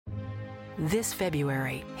This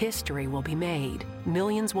February, history will be made.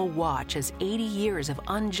 Millions will watch as 80 years of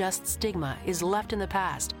unjust stigma is left in the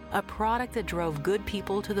past. A product that drove good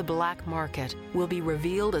people to the black market will be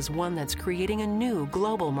revealed as one that's creating a new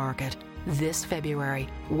global market. This February,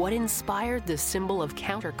 what inspired the symbol of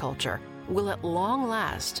counterculture will at long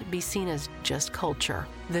last be seen as just culture.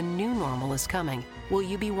 The new normal is coming. Will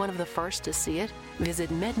you be one of the first to see it? Visit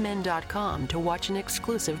medmen.com to watch an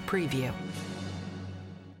exclusive preview.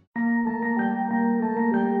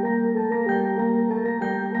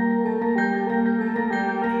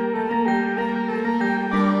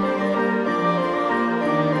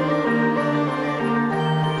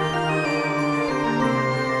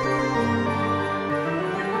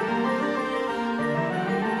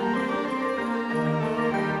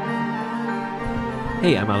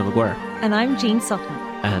 Hey, I'm Alan McGuire. And I'm Jean Sutton.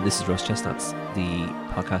 And this is Roast Chestnuts, the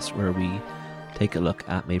podcast where we take a look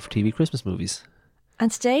at made-for-TV Christmas movies. And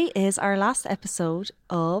today is our last episode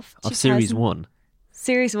of Series 1.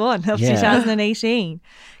 Series 1 of 2018.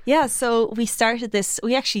 Yeah, so we started this,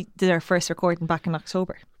 we actually did our first recording back in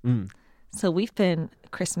October. So we've been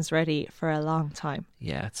Christmas ready for a long time.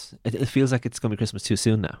 Yeah, it feels like it's going to be Christmas too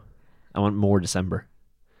soon now. I want more December.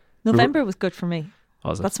 November was good for me.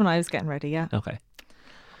 Was it? That's when I was getting ready, yeah. Okay.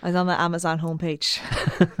 I was on the Amazon homepage.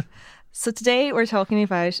 So today we're talking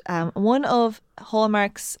about one of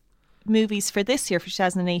Hallmark's movies for this year, for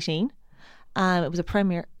 2018. It was a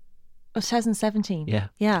premiere of 2017. Yeah.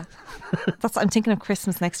 Yeah. I'm thinking of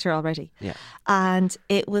Christmas next year already. Yeah. And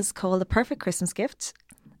it was called The Perfect Christmas Gift.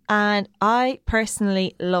 And I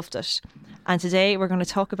personally loved it. And today we're going to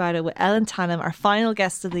talk about it with Ellen Tanham, our final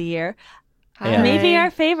guest of the year. Hi. Maybe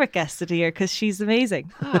our favourite guest of the year because she's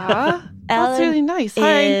amazing. That's Ellen really nice.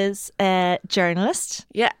 Hi. is a journalist.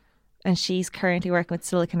 Yeah, And she's currently working with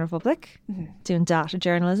Silicon Republic, doing data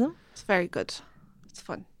journalism. it's very good. It's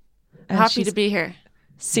fun. And Happy she's to be here.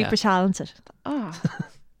 super Yeah. talented. Oh,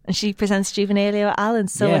 And she presents Juvenilia at Allen.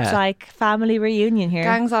 So Yeah. it's like family reunion here.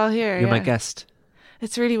 gang's all here. You're my yeah. guest.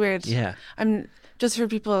 It's really weird. Yeah. I'm just for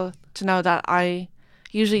people to know that I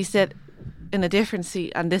usually sit in a different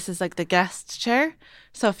seat, and this is like the guest chair,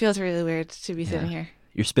 so it feels really weird to be sitting here.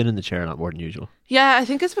 You're spinning the chair a lot more than usual. Yeah, I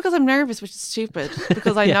think it's because I'm nervous, which is stupid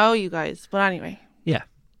because I Yeah. know you guys. But anyway, Yeah.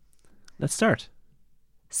 Let's start.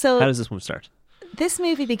 So How does this one start? this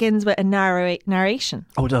movie begins with a narration,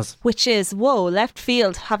 Oh, it does. which is, whoa, left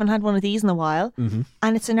field. Haven't had one of these in a while. Mm-hmm.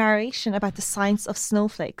 And it's a narration about the science of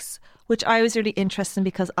snowflakes, which I was really interested in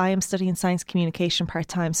because I am studying science communication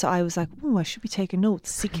part-time. So I was like, oh, I should be taking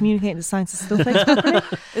notes. See, communicating the science of snowflakes properly.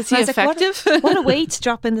 is he And I was like, effective? what a way to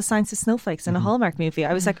drop in the science of snowflakes in a Hallmark movie.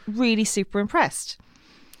 I was like really super impressed.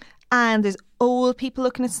 And there's old people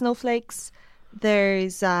looking at snowflakes.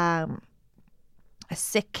 There's a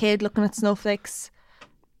sick kid looking at snowflakes.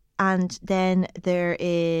 And then there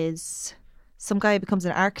is some guy who becomes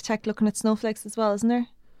an architect looking at snowflakes as well, isn't there?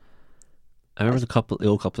 I remember the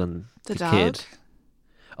old couple and The the dog. kid.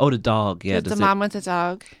 Oh, the dog. Yeah. the there's man with the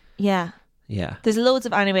dog. Yeah. Yeah. There's loads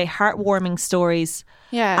of, anyway, heartwarming stories.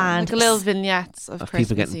 Yeah, And like a little vignettes of Of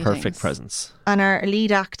people getting Christmassy perfect things. presents. And our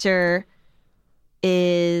lead actor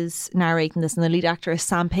is narrating this, and the lead actor is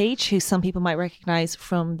Sam Page, who some people might recognise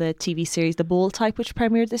from the TV series The Bold Type, which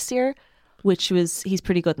premiered this year, he's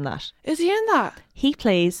pretty good in that. Is he in that? He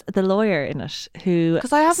plays the lawyer in it, who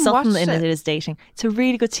 'Cause I haven't Sutton watched in it. is dating. It's a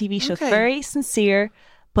really good TV show. Okay. Very sincere,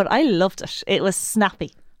 but I loved it. It was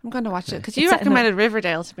snappy. I'm going to watch it because It's you set in a- recommended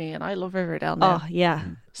Riverdale to me, and I love Riverdale now. Oh, yeah.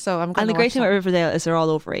 So I'm going And the to great watch thing that. about Riverdale is they're all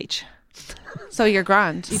over age. So you're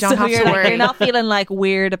grand. You don't So have you're to like, worry. You're not feeling like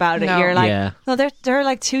weird about it. No. You're like, Yeah. no, they're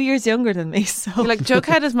like 2 years younger than me. So You're like,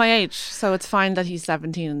 Jughead is my age, so it's fine that he's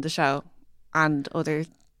 17 in the show and other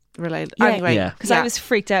related. Yeah. Anyway, Yeah. Because I was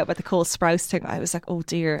freaked out about the Cole Sprouse thing. I was like, oh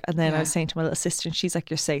dear. And then I Yeah. was saying to my little sister, and she's like,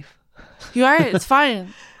 you're safe. You are. It's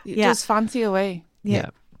fine. Yeah. Just fancy away. Yeah.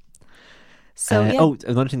 So, yeah. Oh,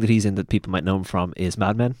 another thing that he's in that people might know him from is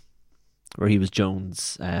Mad Men, where he was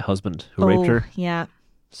Joan's husband who raped her. Yeah.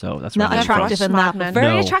 So that's Not where I'm attractive from. in Mad that, but Men.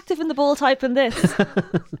 very No. attractive in the Bold Type in this.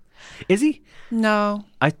 Is he? No.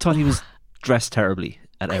 I thought he was dressed terribly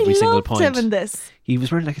at I every single loved point. him in this. He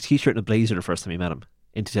was wearing like a t-shirt and a blazer the first time we met him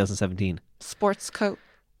in 2017. Sports coat.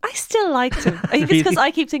 I still liked him. I think it's because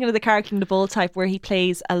I keep thinking of the character in the Bold Type where he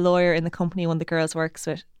plays a lawyer in the company one of the girls works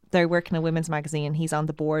with. They're working a women's magazine. He's on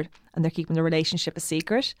the board and they're keeping the relationship a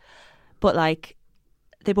secret. But like,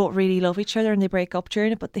 they both really love each other and they break up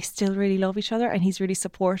during it, but they still really love each other. And he's really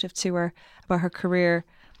supportive to her about her career.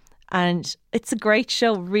 And it's a great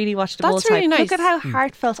show. Really watch the whole That's time. really nice. Look at how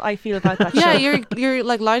heartfelt I feel about that Yeah, show. you're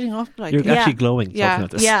like lighting up. Like You're Yeah. actually glowing Yeah. talking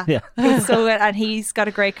about this. Yeah. Yeah. It's so good. And he's got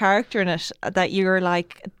a great character in it that you're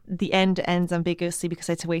like, the end ends ambiguously because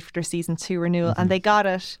I had to wait for their season 2 renewal. And they got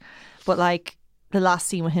it. But like the last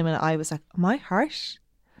scene with him and I was like, my heart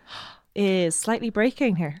is slightly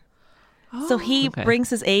breaking here. So he Okay. brings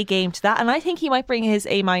his A game to that. And I think he might bring his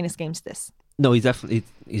A- game to this. No, he's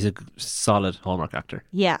a solid Hallmark actor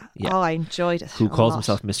Yeah. Yeah. Oh, I enjoyed it. who a calls lot.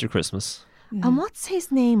 himself Mr. Christmas. And what's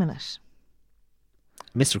his name in it?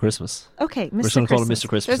 Mr. Christmas. Okay, Mr. We're just going to call him Christmas. Mr.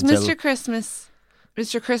 Christmas. there's until- Mr. Christmas.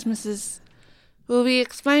 Mr. Christmas is. Will we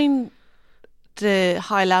explain the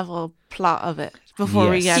high level plot of it before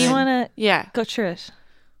we Yes. get Do you in? want to Yeah. go through it?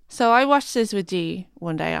 So I watched this with Dee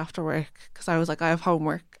one day after work because I was like, I have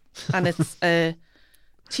homework, and it's a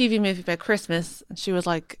TV movie about Christmas, and she was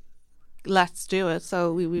like, let's do it.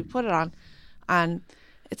 So we put it on, and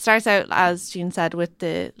it starts out, as Jean said, with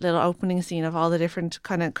the little opening scene of all the different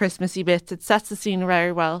kind of Christmassy bits. It sets the scene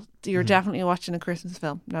very well. You're definitely watching a Christmas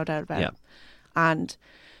film, no doubt about Yeah. it.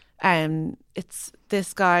 And it's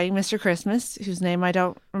this guy, Mr. Christmas, whose name I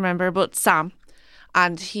don't remember, but Sam,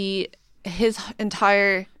 and his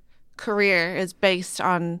entire career is based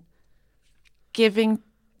on giving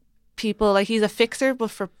people, like, he's a fixer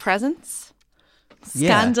but for presents.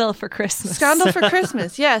 Yeah. Scandal for Christmas. Scandal for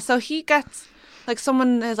Christmas. Yeah, so he gets, like,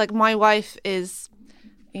 someone is like, my wife is,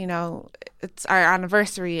 you know, it's our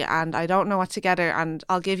anniversary and I don't know what to get her, and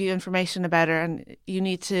I'll give you information about her, and you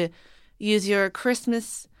need to use your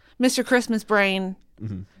Mr. Christmas brain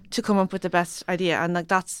to come up with the best idea. And like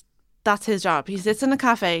that's his job. He sits in a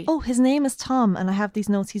cafe. Oh, his name is Tom, and I have these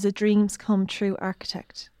notes. He's a dreams come true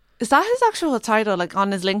architect. Is that his actual title? Like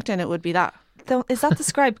on his LinkedIn, it would be that. Is that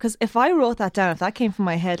described? Because if I wrote that down, if that came from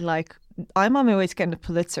my head, like, I'm on my way to getting a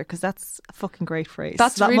Pulitzer, because that's a fucking great phrase.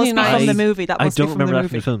 That's that really must be from nice. the movie. That I must don't be from remember the that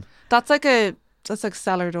from movie. the film. That's like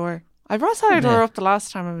Cellar Door. I brought Cellar Door up the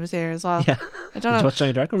last time I was here as well. Yeah. I don't Did you know. watch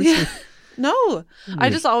Johnny Darko recently? No, I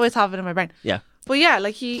just always have it in my brain. Yeah. But yeah,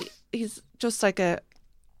 like he's just like a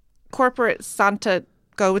corporate Santa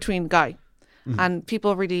go-between guy, and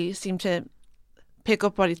people really seem to pick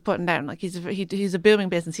up what he's putting down. Like he's a booming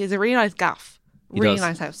business. He has a really nice gaff, He really does.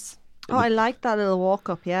 nice house. Oh, I like that little walk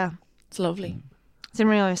up. Yeah, It's lovely. didn't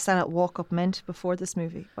really understand what walk up meant before this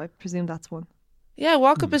movie. But I presume that's one. Yeah,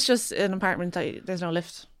 walk up is just an apartment that there's no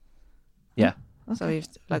lift, Yeah. so you've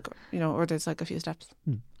like or there's like a few steps.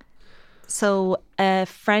 So a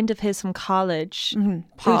friend of his from college, who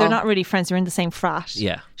Paul. they're not really friends, they're in the same frat,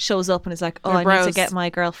 Yeah. shows up and is like, "Oh, They're I need to bros. get my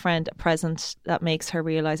girlfriend a present that makes her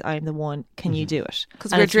realize I'm the one. Can you do it?"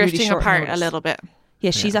 Because And we're it's really drifting short apart a notice. little bit.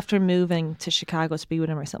 Yeah, she's after moving to Chicago to be with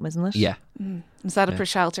him or something, isn't it? Yeah. Instead of for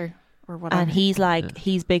shelter or whatever. And he's like,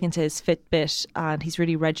 he's big into his Fitbit and he's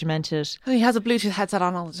really regimented. And he has a Bluetooth headset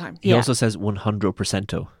on all the time. He Yeah. also says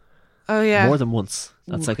 100%. Oh yeah, More than once.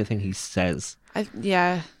 That's like a thing he says,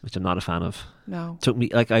 yeah. which I'm not a fan of. No, Took me,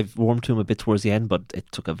 like, I've warmed to him a bit towards the end, but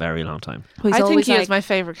it took a very long time. He's I think always he like, is my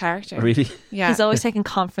favorite character. Really? Yeah, He's always taking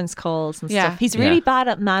conference calls and Yeah. stuff. He's really Yeah. bad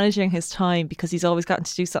at managing his time because he's always gotten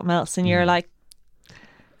to do something else. And you're like,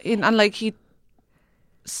 and like he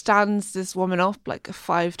stands this woman up like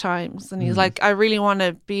 5 times, and he's like, I really want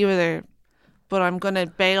to be with her, but I'm gonna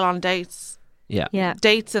bail on dates Yeah. yeah.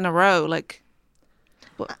 in a row. Like,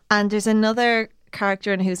 And there's another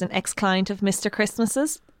character in who's an ex-client of Mr.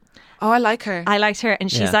 Christmas's. oh, I like her. I liked her, and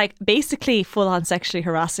she's Yeah. like basically full on sexually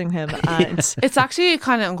harassing him. And It's actually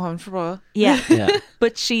kind of uncomfortable. yeah, Yeah.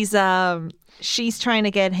 but she's trying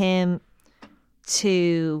to get him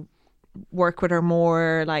to work with her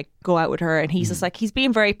more, like go out with her, and he's just like, he's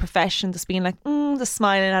being very professional, just being like just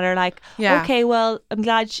smiling at her like, Yeah. okay, well, I'm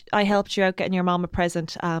glad I helped you out getting your mom a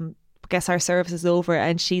present. Guess our service is over.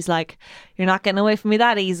 And she's like, you're not getting away from me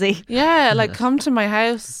that easy. Yeah, like come to my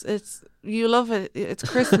house. You love it. It's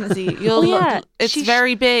Christmassy. You'll Oh, yeah. it's She-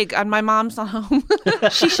 very big, and my mom's not home.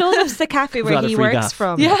 She shows up to the cafe where Got a he free works gaff.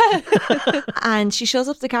 from. Yeah, And she shows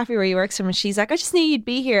up to the cafe where he works from, and she's like, I just knew you'd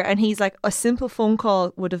be here. And he's like, a simple phone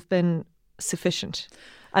call would have been sufficient.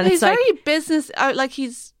 And he's it's like, very business. Like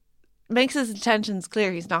he's makes his intentions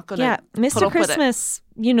clear. He's not gonna. yeah, put Mr. up with it. Christmas,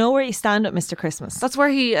 you know where you stand at Mr. Christmas. That's how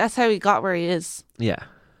he got where he is. Yeah.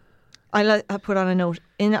 I put on a note.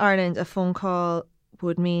 In Ireland, a phone call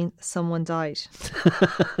would mean someone died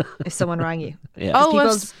if someone rang you. Yeah. Oh,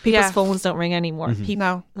 People's yeah. phones don't ring anymore. People,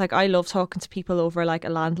 No, like, I love talking to people over like a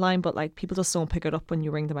landline, but like people just don't pick it up when you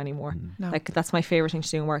ring them anymore. No. Like, that's my favorite thing to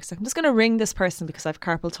do in work. So I'm just going to ring this person because I've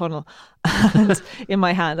carpal tunnel and in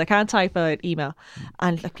my hand. I can't type out email,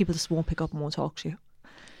 and like people just won't pick up and won't talk to you.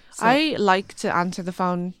 So, I like to answer the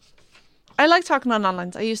phone. I like talking on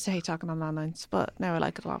landlines. I used to hate talking on landlines, but now I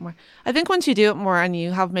like it a lot more. I think once you do it more and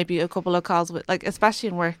you have maybe a couple of calls with, like, especially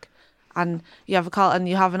in work, and you have a call and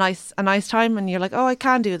you have a nice time, and you're like, oh, I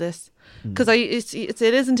can do this, because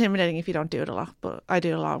it is intimidating if you don't do it a lot. But I do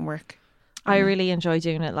it a lot in work. I really enjoy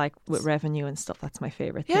doing it, like with revenue and stuff. That's my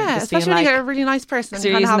favorite thing. Yeah, Just especially being when you like, get a really nice person. so And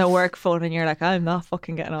you're you using kind a of work phone and you're like, I'm not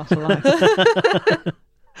fucking getting off the line.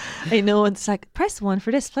 I know, it's like, press 1 for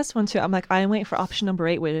this, press 1 too. I'm like, I'm waiting for option number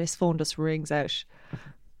 8 where this phone just rings out.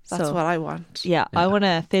 That's So, what I want. yeah, I want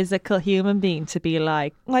a physical human being to be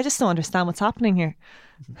like, well, I just don't understand what's happening here.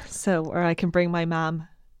 So, or I can bring my mom.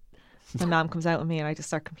 My mom comes out with me and I just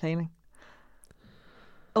start complaining.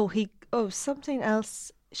 Something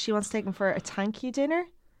else. She wants to take him for a thank you dinner,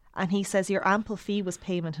 and he says your ample fee was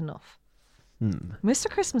payment enough. Mr.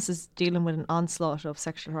 Christmas is dealing with an onslaught of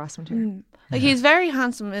sexual harassment here. Like, he's very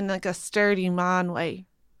handsome in like a sturdy man way,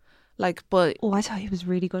 like, but Oh, I thought he was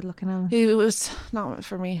really good looking, Alan. he was not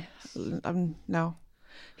for me. No,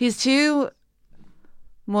 he's too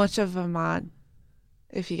much of a man,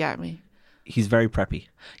 if you get me. He's very preppy.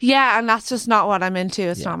 Yeah, and that's just not what I'm into.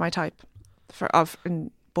 It's Yeah. not my type,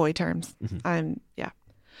 in boy terms. Yeah,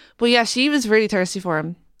 but yeah, she was really thirsty for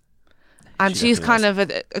him, and She she's definitely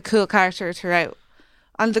kind of a cool character throughout.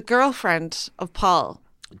 And the girlfriend of Paul,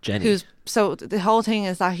 Jenny. so the whole thing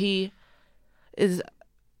is that he is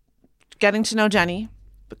getting to know Jenny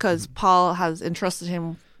because Paul has entrusted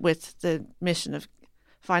him with the mission of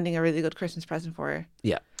finding a really good Christmas present for her.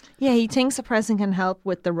 Yeah. Yeah, he thinks a present can help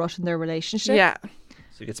with the rut in their relationship. Yeah,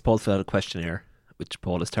 So he gets Paul to fill out a questionnaire, which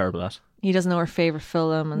Paul is terrible at. He doesn't know her favourite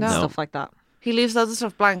film and No. stuff like that. he leaves loads of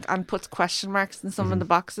stuff blank and puts question marks in some of the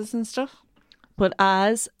boxes and stuff. But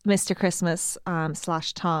as Mr. Christmas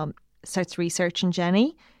 / Tom starts researching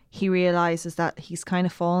Jenny, he realises that he's kind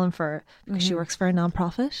of fallen for her because she works for a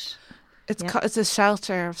non-profit. It's a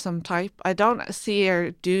shelter of some type. I don't see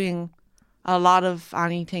her doing a lot of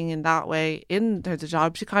anything in that way in the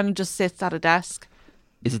job. She kind of just sits at a desk.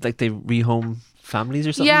 Is it like they rehome families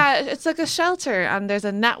or something? Yeah, it's like a shelter, and there's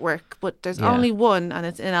a network, but there's Yeah. only one, and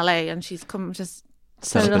it's in LA, and she's come just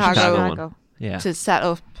Set Set up it a up Chicago in one. Chicago. Yeah. to set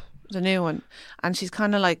up the new one, and she's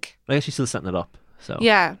kind of like, I guess she's still setting it up. So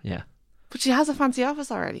yeah, Yeah. but she has a fancy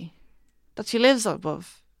office already that she lives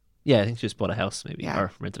above. Yeah, I think she just bought a house maybe, Yeah.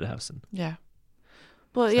 or rented a house. And Yeah,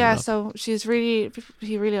 but Set yeah, it up. so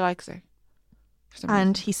he really likes her. For some And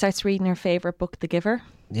reason. he starts reading her favourite book, The Giver.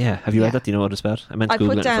 yeah, have you Yeah. read that? Do you know what it's about? I meant to I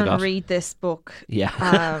Google put it and down forgot. read this book. Yeah,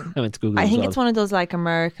 Um, I went to Google it I as think well. it's one of those like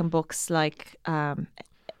American books like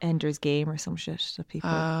Ender's Game or some shit that people...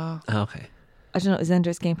 Oh, okay. I don't know, is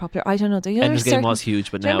Ender's Game popular? I don't know. Do you Ender's know Game was huge,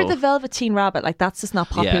 but Do you now remember the Velveteen Rabbit? Like, that's just not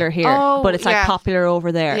popular here. Oh, but it's like yeah. popular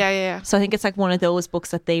over there. yeah. So I think it's like one of those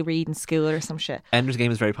books that they read in school or some shit. Ender's Game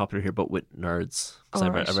is very popular here, but with nerds. 'Cause Oh,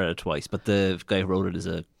 I've right. read it twice. But the guy who wrote it is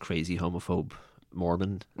a crazy homophobe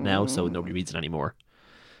Mormon now, so nobody reads it anymore.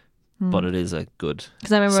 But it is a good.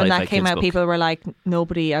 Because I remember when that sci-fi came kids out, book. people were like,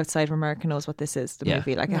 nobody outside of America knows what this is, the Yeah.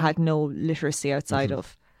 movie. Like, it had no literacy outside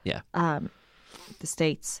of Yeah. the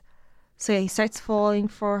States. So he starts falling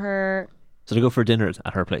for her. So they go for dinner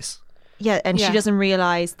at her place. Yeah, and Yeah. she doesn't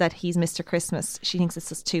realise that he's Mr. Christmas. She thinks it's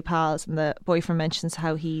just two pals. And the boyfriend mentions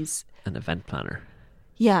how he's... An event planner.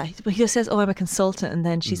 Yeah, but he just says, oh, I'm a consultant. And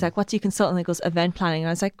then she's like, what do you consult? And he goes, event planning. And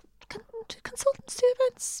I was like, do consultants do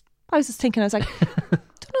events? I was just thinking, I was like,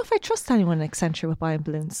 don't know if I trust anyone in Accenture with buying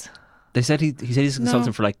balloons. They said he said he's a No.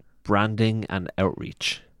 consultant for like branding and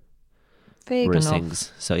outreach. Vague were his enough.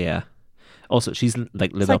 things. So yeah. Also, she's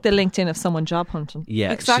like lit It's like up. the LinkedIn of someone job hunting.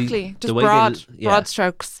 Yeah, Exactly. Just the way broad they, broad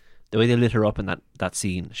strokes. the way they lit her up in that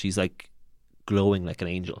scene, she's like glowing like an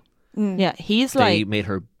angel. Yeah, he's They like, made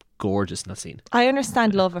her gorgeous in that scene. I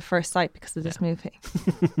understand love at first sight because of this movie.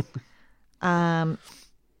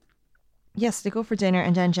 Yes, they go for dinner,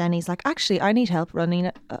 and then Jenny's like, actually, I need help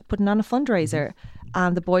putting on a fundraiser.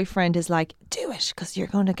 And the boyfriend is like, do it, because you're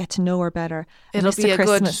going to get to know her better. And It'll Mr. be a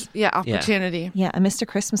Christmas, good opportunity. Yeah, and Mr.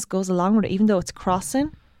 Christmas goes along with it, even though it's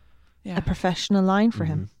crossing Yeah. a professional line for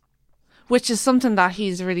him. Which is something that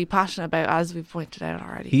he's really passionate about, as we've pointed out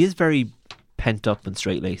already. He is very pent up and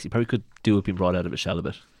straight laced. He probably could do it being brought out of his shell a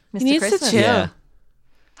bit. Mr. He needs Christmas. to chill. Yeah.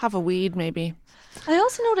 Have a weed, maybe. I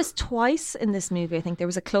also noticed twice in this movie, I think, there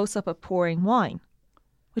was a close-up of pouring wine,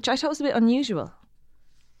 which I thought was a bit unusual.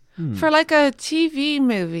 For like a TV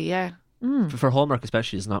movie, yeah. For Hallmark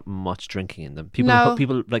especially, there's not much drinking in them. No.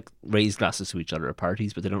 People like raise glasses to each other at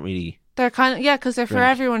parties, but they don't really. They're kind of, because they're for Drink.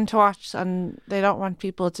 everyone to watch, and they don't want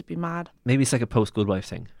people to be mad. Maybe it's like a post Good Wife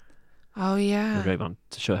thing. Oh, yeah. They drive on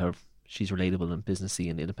to show how she's relatable and businessy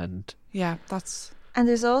and independent. Yeah, that's... And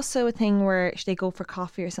there's also a thing where they go for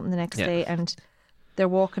coffee or something the next Yeah. day, and they're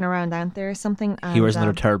walking around out there or something. And, He wears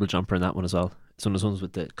another terrible jumper in that one as well. It's one of those ones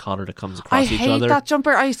with the collar that comes across I each hate other. that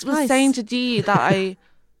jumper. I was Nice. saying to Dee that I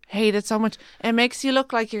hate it so much. It makes you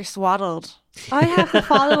look like you're swaddled. I have the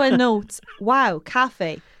following notes. Wow,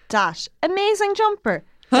 cafe, dash, amazing jumper,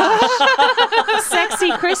 dash,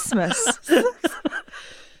 sexy Christmas.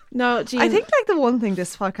 No, Jean, I think like the one thing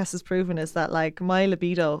this podcast has proven is that like my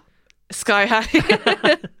libido, sky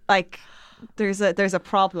high. like there's a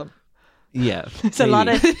problem. Yeah. There's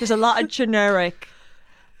a lot of generic.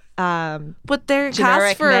 But they're Generic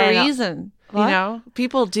cast for men. a reason. What? You know,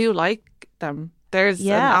 people do like them. There's an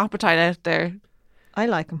appetite out there. I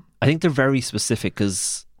like them. I think they're very specific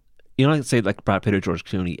because, you know, like say like Brad Pitt or George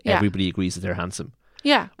Clooney, Yeah. everybody agrees that they're handsome.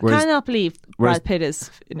 Yeah, I Whereas, cannot believe whereas- Brad Pitt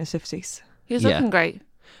is in his 50s. he's Yeah. looking great.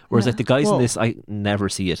 like the guys Whoa. in this, I never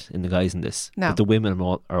see it in the guys in this. No. But the women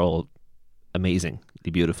are all amazingly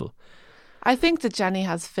beautiful. I think that Jenny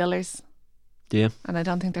has fillers, Do you? and I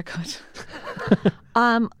don't think they're good.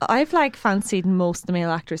 I've like fancied most of the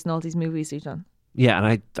male actors in all these movies we've done. Yeah,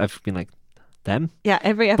 and I've been like, them? Yeah,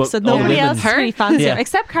 every episode. all the Nobody women- else Her? really fancied Yeah. him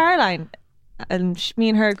except Caroline. And me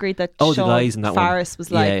and her agreed that Oh, the Sean guys in that one. Faris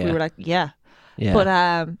was like, Yeah, yeah. we were like, yeah. Yeah.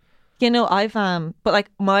 But you know, I've but like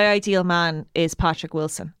my ideal man is Patrick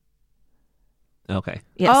Wilson. Okay.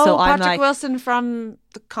 Yeah, oh, so I'm Patrick like, Wilson from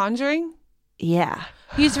The Conjuring. yeah,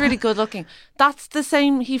 He's really good looking. That's the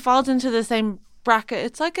same. He falls into the same bracket.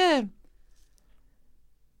 It's like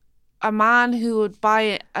a man who would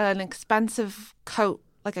buy an expensive coat,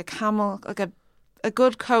 like a camel, like a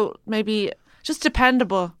good coat, maybe just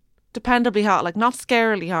dependably hot, like not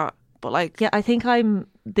scarily hot, but like yeah. I think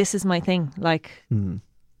this is my thing. Like, Hmm.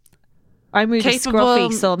 I'm really Capable,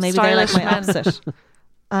 scruffy, so maybe they're like my stylish men.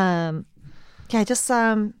 opposite. Yeah, just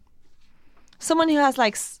someone who has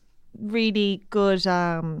like really good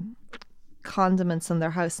condiments in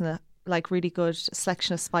their house and a like really good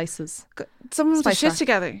selection of spices. someone with their Spice shit rack.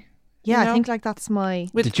 together. Yeah, You know? I think like that's my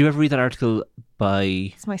Did you ever read that article by,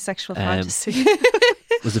 it's my sexual fantasy.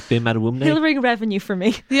 was it Bim Adewumne? He'll bring revenue for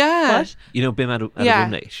me. Yeah. What? You know Bim Adewumne? Yeah.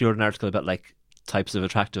 She wrote an article about like types of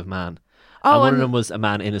attractive man. Oh, and one and- of them was a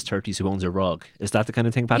man in his 30s who owns a rug. Is that the kind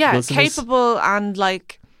of thing Patrick Yeah, Wilson is? capable and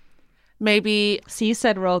like maybe. So you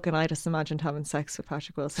said Rogue and I just imagined having sex with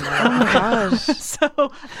Patrick Wilson. Oh my god. So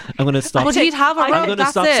I'm going to stop. But he'd have a I'm rug. going to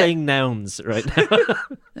That's stop it. saying nouns right now.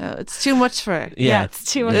 No, it's too much for her. yeah,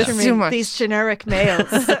 it's too much Yeah. for It's me. too much. These generic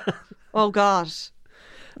males. Oh God.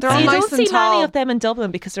 They're So all you nice don't and see many tall. of them in Dublin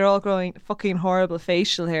because they're all growing fucking horrible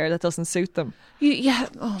facial hair that doesn't suit them. Yeah.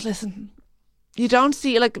 Oh, listen. You don't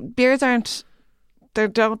see like beards aren't. They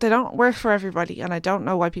don't work for everybody, and I don't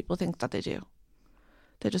know why people think that they do.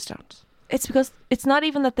 They just don't. It's because it's not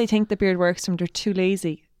even that they think the beard works for them, they're too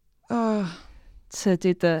lazy Oh to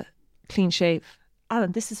do the clean shave.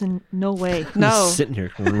 Alan, this is in no way. no, He's sitting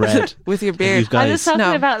here going red. with your beard. You guys, I'm just talking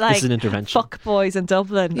no. about this like is an intervention. fuck boys in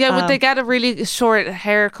Dublin. Yeah, but they get a really short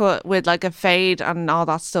haircut with like a fade and all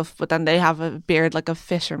that stuff, but then they have a beard like a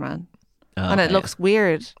fisherman, and it Okay. looks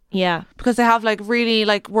weird yeah. because they have like really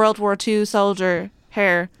like World War II soldier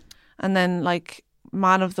hair, and then like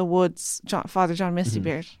Man of the Woods, Father John Misty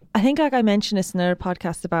beard. I think like I mentioned this in another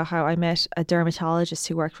podcast about how I met a dermatologist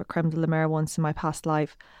who worked for Creme de la Mer once in my past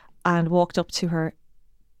life and walked up to her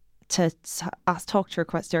to talk to her,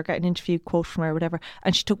 request her, get an interview quote from her or whatever.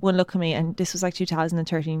 And she took one look at me, and this was like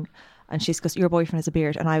 2013. And she goes, "Your boyfriend has a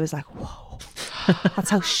beard." And I was like, whoa, that's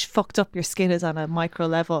how fucked up your skin is on a micro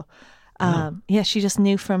level. Yeah, she just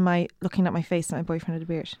knew from my looking at my face that my boyfriend had a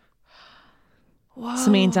beard. Wow.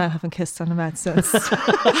 So me and Dan haven't kissed on a mat since.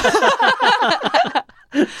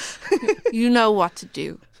 You know what to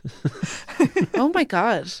do. Oh my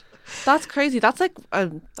god, that's crazy. That's like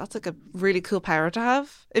a really cool power to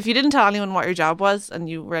have. If you didn't tell anyone what your job was and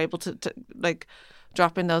you were able to like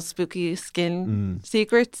drop in those spooky skin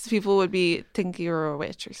secrets, people would be thinking you were a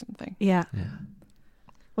witch or something. Yeah.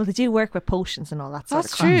 Well, they do work with potions and all that sort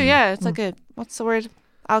That's of true. crap. Yeah, it's like a what's the word?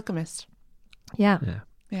 Alchemist. Yeah. Yeah.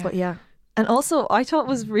 Yeah. But yeah. And also, I thought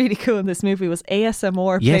was really cool in this movie was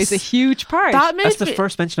ASMR Yes. plays a huge part. That made That's the me-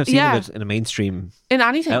 first mention I've seen Yeah. of it in a mainstream in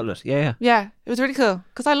anything. outlet. Yeah. Yeah, it was really cool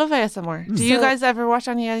because I love ASMR. Do you So- guys ever watch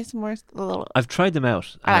any ASMR? I've tried them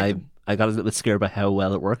out. I like And I got a little bit scared by how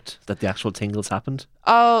well it worked, that the actual tingles happened.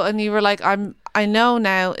 Oh, and you were like, I know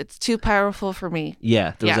now it's too powerful for me.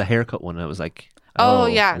 Yeah, there was Yeah. a haircut one. And I was like, Oh,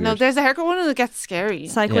 yeah, no, weird. there's a haircut one and it gets scary.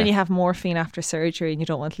 It's like when Yeah. you have morphine after surgery and you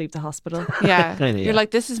don't want to leave the hospital. Yeah, Kinda, you're yeah.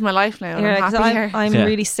 like, this is my life now. And You're I'm like, happy here. I'm Yeah.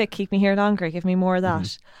 really sick. Keep me here longer. Give me more of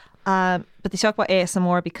that. But they talk about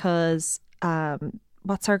ASMR because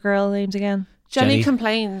what's our girl named again? Jenny Jenny.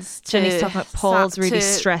 complains to Jenny's talking about Paul's Sam- really to-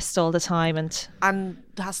 stressed all the time, and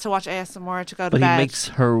has to watch ASMR to go to But bed. he makes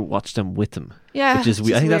her watch them with him. Yeah, which is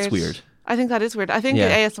which I think that's weird. I think that is weird. I think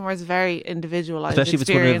Yeah. ASMR is very individualized, Especially if it's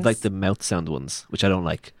one of experience. like the mouth sound ones, which I don't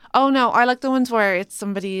like. Oh no, I like the ones where it's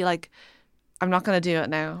somebody like, I'm not going to do it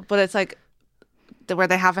now, but it's like where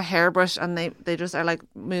they have a hairbrush and they just are like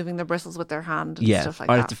moving the bristles with their hand and Yeah, stuff like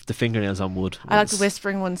or that. the fingernails on wood. I like the ones.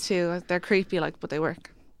 whispering ones too. They're creepy, like, but they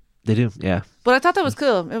work. They do, yeah. But I thought that was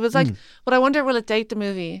cool. It was like, but I wonder will it date the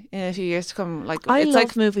movie in a few years to come? Like, I it's love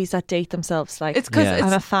like movies that date themselves. Like it's because Yeah.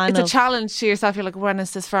 I'm a fan it's a of. challenge to yourself. You're like, when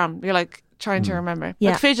is this from? You're like trying to remember.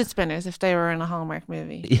 Yeah. Like fidget spinners, if they were in a Hallmark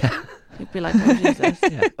movie, Yeah. you'd be like, oh Jesus.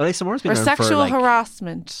 yeah. Well, ASMR's been Or around sexual for like,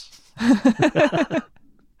 harassment.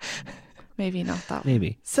 Maybe not that one.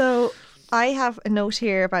 maybe. So I have a note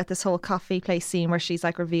here about this whole coffee place scene where she's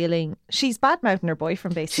like revealing she's bad mouthing her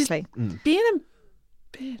boyfriend basically. Being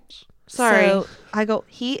a bitch. Sorry. So I go,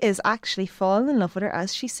 he is actually falling in love with her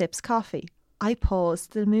as she sips coffee. I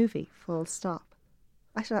paused the movie, full stop.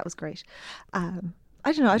 Actually, that was great. I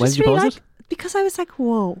don't know. I Why just did you really pause like because I was like,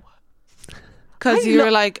 whoa. Because I you lo-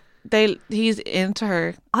 were like, he's into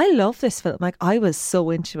her. I love this film. Like I was so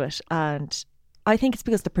into it, and I think it's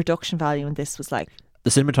because the production value in this was like, The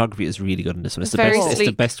cinematography is really good in this one. It's the Very best. It's the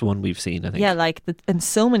sleek. best one we've seen, I think. yeah, like and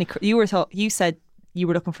so many. You said you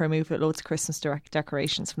were looking for a movie with loads of Christmas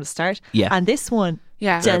decorations from the start. Yeah. and this one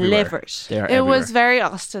Yeah. They're everywhere. delivered. They are It everywhere. was very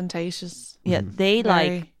ostentatious. Yeah, they like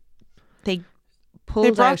Very- they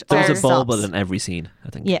pulled brought out There all was the a bauble stops. in every scene, I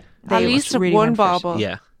think. Yeah, At they least really one went for it. bauble.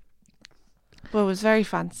 Yeah. But it was very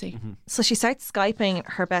fancy. So she starts Skyping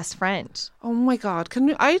her best friend. Oh my God.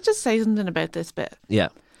 I just say something about this bit? Yeah.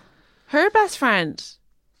 Her best friend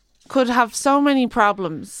could have so many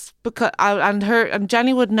problems because and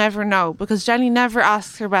Jenny would never know because Jenny never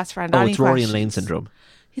asks her best friend Oh, any it's Rory questions. and Lane syndrome.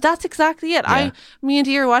 That's exactly it. Yeah. Me and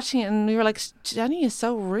Dee were watching it and we were like, Jenny is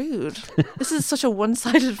so rude. This is such a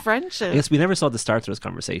one-sided friendship. I guess we never saw the start of those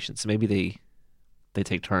conversations, so maybe they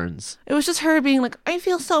take turns. It was just her being like, I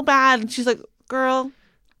feel so bad, and she's like, girl,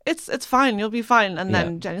 it's fine, you'll be fine. And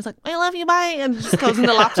then Yeah. Jenny's like, I love you, bye, and just closing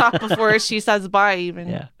the laptop before she says bye. Even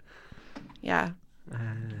Yeah.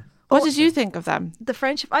 What did you think of them? The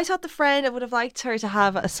friendship. I thought the friend, I would have liked her to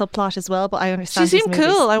have a subplot as well, but I understand. She these seemed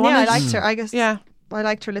movies. cool. I I wanted- liked her. I guess. Yeah, I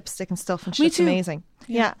liked her lipstick and stuff, and she Me looked too. amazing.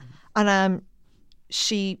 Yeah, and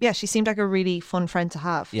she seemed like a really fun friend to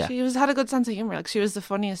have. Yeah. she had a good sense of humor. Like she was the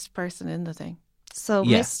funniest person in the thing. So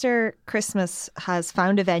Yeah. Mr. Christmas has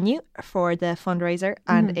found a venue for the fundraiser,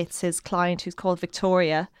 and it's his client who's called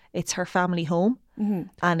Victoria. It's her family home,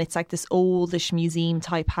 and it's like this oldish museum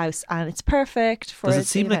type house, and it's perfect for. Does the it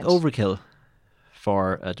seem like event. overkill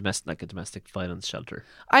for a domestic violence shelter?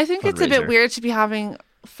 I think it's a bit Fundraiser. weird to be having.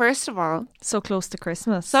 First of all, so close to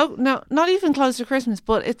Christmas? so no, not even close to Christmas,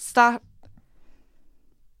 but it's that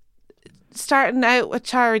starting out with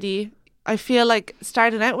charity. I feel like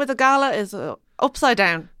starting out with a gala is upside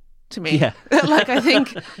down to me. Yeah. Like I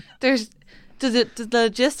think there's the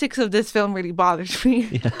logistics of this film really bothered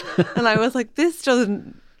me, and I was like, this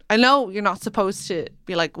doesn't. I know you're not supposed to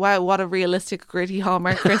be like, wow, what a realistic, gritty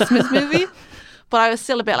Hallmark Christmas movie, but I was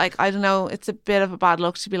still a bit like, I don't know, it's a bit of a bad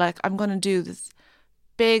look to be like, I'm going to do this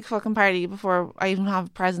big fucking party before I even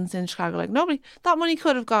have presents in Chicago. Like nobody, that money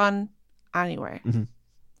could have gone anywhere. Maybe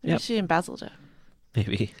Yep. she embezzled it.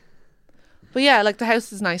 Maybe. But yeah, like the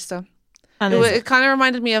house is nice though. and It kind of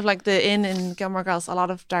reminded me of like the inn in Gilmore Girls, a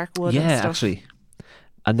lot of dark wood and Yeah, stuff. actually.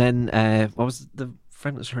 And then what was the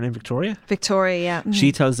friend? Was her name Victoria? Victoria, yeah.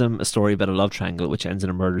 She tells them a story about a love triangle which ends in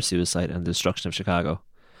a murder, suicide, and the destruction of Chicago.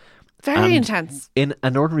 Very And intense. In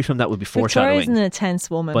an ordinary film, that would be Victoria's foreshadowing, an intense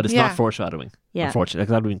woman. but it's Yeah. not foreshadowing. Yeah. Unfortunately,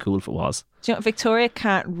 that would have been cool if it was. Do you know, Victoria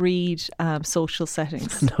can't read social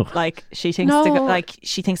settings. No. Like she thinks No.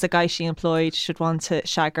 she thinks the guy she employed should want to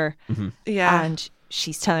shag her, Yeah. and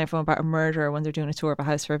she's telling everyone about a murder when they're doing a tour of a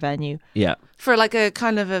house for a venue. Yeah. For like a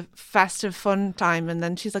kind of a festive fun time, and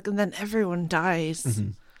then she's like, and then everyone dies.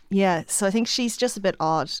 Yeah, so I think she's just a bit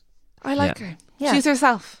odd. I like Yeah. her. Yeah. She's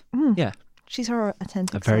herself. Yeah. She's her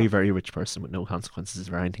authentic A very, self. very rich person with no consequences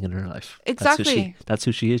or anything in her life. Exactly. That's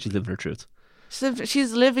who she is. She's living her truth.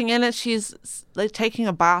 She's living in it. She's like taking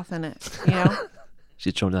a bath in it, you know.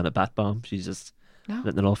 She's thrown down a bat bomb. She's just No.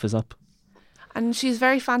 letting it all fizz up. And she's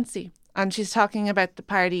very fancy. And she's talking about the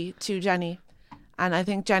party to Jenny. And I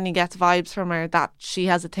think Jenny gets vibes from her that she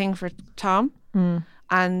has a thing for Tom.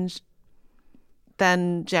 And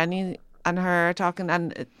then Jenny and her are talking,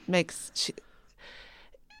 and it makes...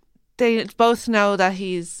 they both know that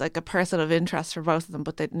he's like a person of interest for both of them,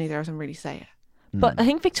 but neither of them really say it. But I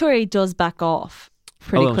think Victoria does back off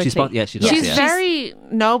pretty Oh, quickly. she does. She's yeah. very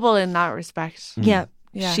noble in that respect. Yeah.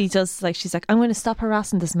 Yeah. She does, like, she's like, I'm going to stop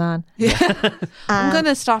harassing this man. I'm going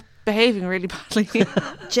to stop behaving really badly.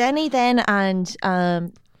 Jenny then and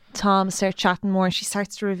Tom start chatting more, and she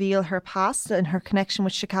starts to reveal her past and her connection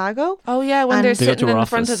with Chicago. Oh yeah, when And they're They go sitting to in her the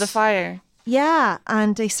front of the office. fire. Yeah,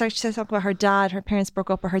 and they start to talk about her dad. Her parents broke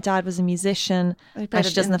up, but her dad was a musician, He played and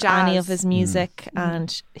she it doesn't in have any jazz. of his music,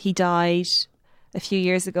 and he died a few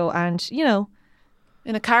years ago. And you know,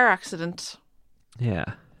 In a car accident. Yeah.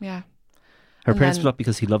 Yeah. Her And parents then- split up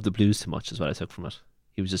because he loved the blues too much, is what I took from it.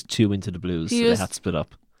 He was just too into the blues, He so they was- had to split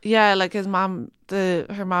up. Yeah, like his mom,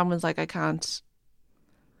 her mom was like, I can't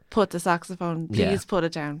put the saxophone. Please Yeah. put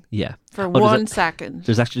it down Yeah. for Oh, there's 1 a- second.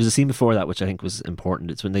 There's a scene before that which I think was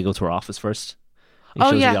important. It's when they go to her office first. He Oh,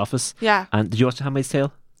 shows her yeah. the office. Yeah. And did you watch The Handmaid's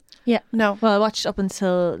Tale? No. well, I watched up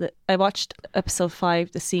until I watched episode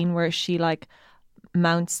 5, the scene where she like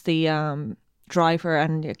mounts the driver,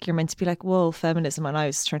 and you're meant to be like, whoa, feminism, and I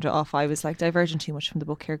was turned it off. I was like, diverging too much from the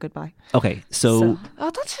book here. Goodbye. Okay, so Oh,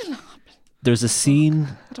 that didn't happen. there's a scene.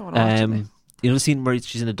 I don't want to watch it now. You know the scene where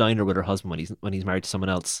she's in a diner with her husband when he's married to someone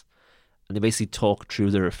else, and they basically talk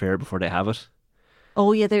through their affair before they have it.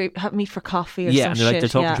 Oh yeah, they have meet for coffee or Yeah, some and they're shit. they're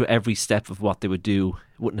talking yeah. through every step of what they would do.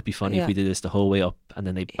 Wouldn't it be funny Yeah. if we did this the whole way up and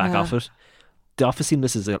then they back Yeah. off it? The office scene,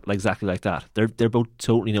 this is exactly like that. They're both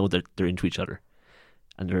totally know that they're into each other,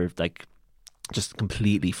 and they're like just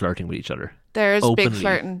completely flirting with each other. There's big Openly,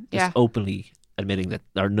 flirting. just Yeah. openly admitting that,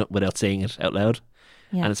 or not without saying it out loud.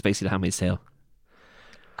 Yeah. And it's basically The Handmaid's Tale.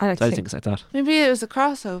 I like So I to think it's like that. Maybe it was a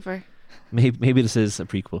crossover. Maybe this is a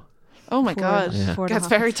prequel. Oh my God. Yeah. Four and a Gets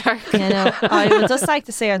half. very dark. Yeah, no, I would just like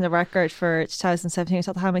to say on the record for 2017, I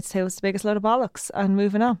thought The Handmaid's Tale was the biggest load of bollocks, and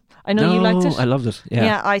moving on. I know you liked it. I loved it.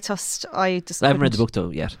 Yeah. I just I haven't read the couldn't. book though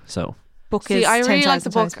yet, so Book See, is I really like the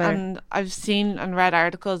 10,000 times book, better. and I've seen and read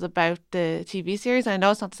articles about the TV series. I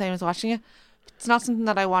know it's not the same as watching it. It's not something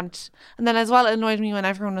that I want. And then as well, it annoyed me when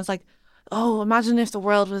everyone was like, "Oh, imagine if the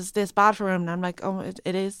world was this bad for women." And I'm like, "Oh,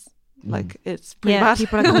 it is. Like, it's pretty Yeah, bad."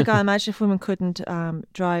 people are like, oh my God, imagine if women couldn't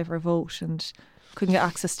drive or vote and couldn't get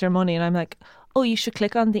access to their money. And I'm like, oh, you should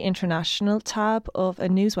click on the international tab of a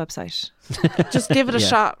news website. Just give it a Yeah.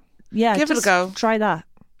 shot. Yeah, Give it a just go. Try that.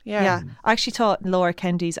 Yeah. Yeah. I actually thought Laura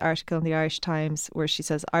Kennedy's article in the Irish Times where she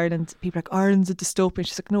says Ireland, people are like, Ireland's a dystopia. And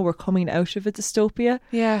she's like, no, we're coming out of a dystopia.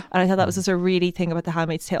 Yeah. And I thought that was just a really thing about The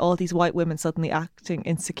Handmaid's Tale, all these white women suddenly acting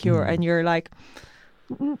insecure. And you're like,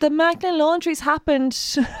 the Magdalene Laundries happened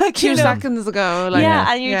like, 2 you know. seconds ago. Like,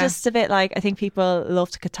 yeah, and you're yeah. just a bit like, I think people love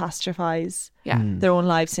to catastrophize Yeah. their own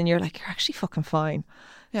lives, and you're like, you're actually fucking fine.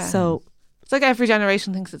 Yeah. So It's like every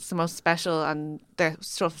generation thinks it's the most special and the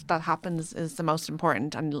stuff that happens is the most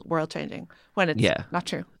important and world changing when it's Yeah. not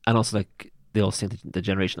true. and also like they all think that the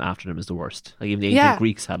generation after them is the worst. Like even the ancient Yeah.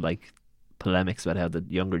 Greeks had like polemics about how the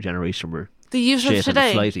younger generation were The youth of shit and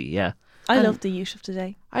today. flighty. Yeah, I And- love the youth of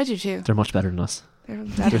today. I do too. they're much better than us.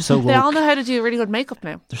 They're so They all woke. know how to do really good makeup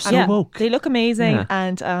now. They're so yeah, woke. they look amazing, Yeah.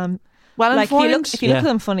 and Well like informed. if you look Yeah. at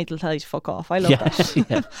them funny, they'll tell you to fuck off. I love yeah, that.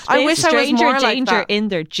 yeah. I They have wish I was stranger more like danger that. in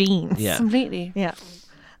their genes. Yeah. Completely. yeah,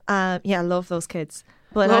 yeah. I love those kids.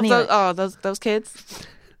 But Love anyway, those kids.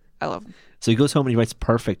 I love them. So he goes home and he writes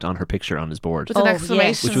 "perfect" on her picture on his board, With an Oh, yeah.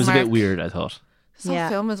 exclamation which was a mark. bit weird. I thought. This whole Yeah.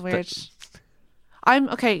 film is weird. I'm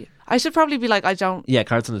okay. I should probably be like, I don't Yeah,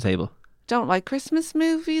 cards on the table. like Christmas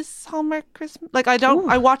movies, Hallmark Christmas. Like I don't.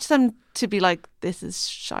 I watch them to be like, this is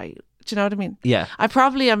shite. Do you know what I mean? Yeah, I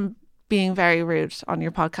probably am being very rude on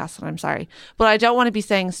your podcast, and I'm sorry, but I don't want to be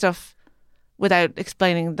saying stuff without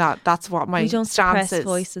explaining that that's what my we don't stance suppress is.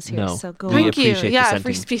 voices here. no. So go we on. Thank you. appreciate Yeah, dissenting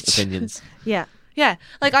free speech. opinions. Yeah, Yeah,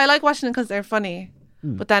 like I like watching them because they're funny,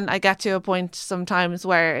 but then I get to a point sometimes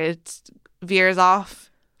where it veers off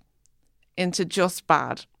into just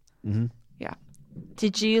bad. hmm Yeah,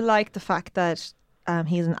 did you like the fact that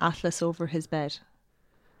he has an atlas over his bed?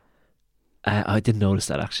 I didn't notice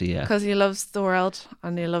that actually. Yeah, because he loves the world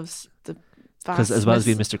and he loves the because as well as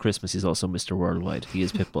being vastness. Mr. Christmas, he's also Mr. Worldwide. He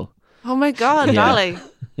is Pitbull. Oh my God, Yeah. Dolly.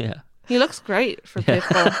 Yeah, He looks great for Yeah.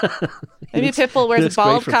 Pitbull. He Maybe looks- Pitbull he wears a looks great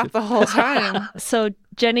bald for cap Pit- the whole time. So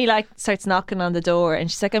Jenny like starts knocking on the door, and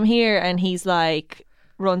she's like, "I'm here," and he's like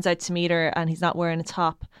runs out to meet her, and he's not wearing a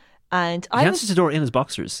top. And He I answers was the door in his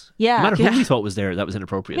boxers. Yeah. no matter Yeah. who he thought was there, that was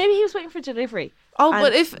inappropriate. maybe he was waiting for delivery. Oh, And-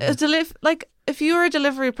 but if you were a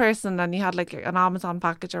delivery person and you had like an Amazon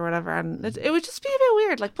package or whatever, and it would just be a bit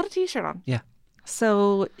weird. Like, put a t-shirt on. Yeah,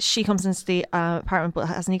 So she comes into the apartment, but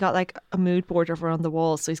hasn't he got like a mood board over on the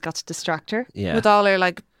wall? So he's got to distract her. yeah. With all her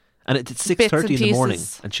like, And it's bits and 6:30 in the morning,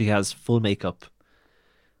 pieces. and she has full makeup.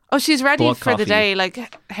 oh, she's ready Bought for the coffee. day. Like,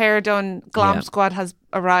 hair done. Glam Yeah. squad has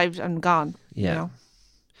arrived and gone. Yeah. You know?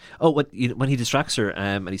 Oh, when he distracts her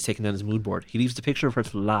and he's taking down his mood board, he leaves the picture of her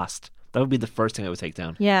to last. That would be the first thing I would take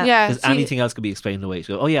down. Yeah. Yeah, Because see, anything else could be explained away.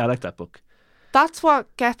 So, oh yeah, I like that book. that's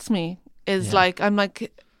what gets me. Is Yeah. like I'm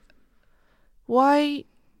like, why?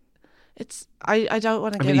 It's I don't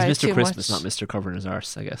want to I give mean, out he's Mr. too Christmas, much. not Mr. Covering His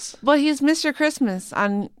Arse, I guess. But he's Mr. Christmas,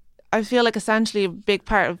 and I feel like essentially a big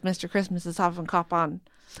part of Mr. Christmas is having cop on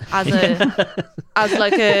as a as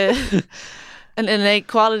like an innate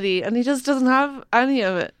quality, and he just doesn't have any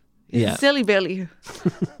of it. He's Yeah. a silly Billy.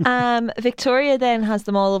 Victoria then has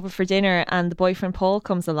them all over for dinner, and the boyfriend Paul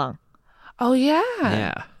comes along. Oh yeah,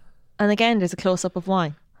 Yeah. And again, there's a close up of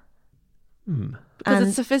wine. because And-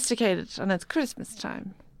 it's sophisticated and it's Christmas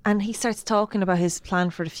time. And he starts talking about his plan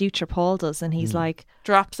for the future, Paul does, and he's like,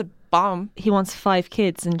 Drops a bomb. he wants 5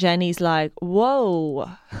 kids, and Jenny's like, whoa,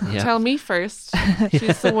 Yeah. Tell me first.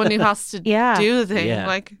 She's the one who has to Yeah. do the thing. Yeah.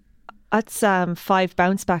 Like, that's 5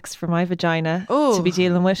 bounce backs for my vagina Oh. to be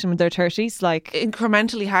dealing with in their 30s. Like,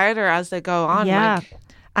 incrementally harder as they go on. yeah. Like,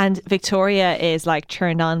 And Victoria is like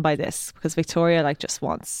turned on by this because Victoria like just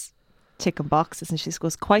wants ticking boxes, and she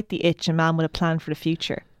goes, quite the itch, a man with a plan for the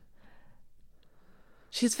future.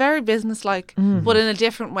 she's very businesslike, but in a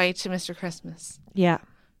different way to Mr. Christmas. Yeah.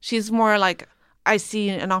 She's more like, I see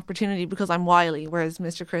an opportunity because I'm wily, whereas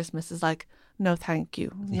Mr. Christmas is like, no, thank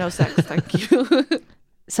you. No sex, thank you.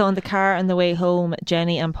 So in the car on the way home,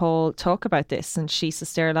 Jenny and Paul talk about this, and she's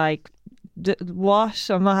just there like, what?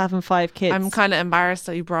 I'm not having 5 kids. I'm kind of embarrassed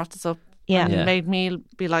that you brought this up. Yeah. And Yeah. it made me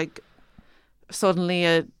be like, suddenly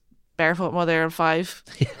a barefoot mother of 5.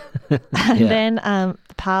 And Yeah. then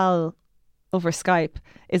the pal over Skype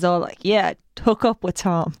is all like, yeah, hook up with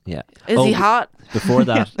Tom. Yeah. Is Oh, he hot? Before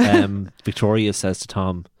that, Victoria says to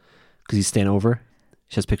Tom, because he's staying over,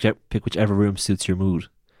 she says, pick whichever room suits your mood,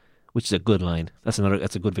 which is a good line. That's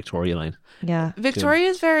a good Victoria line. Yeah.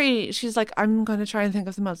 Victoria's she's like, I'm going to try and think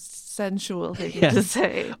of the most sensual thing Yeah. to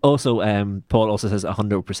say. Also, Paul also says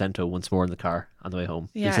 100% once more in the car on the way home.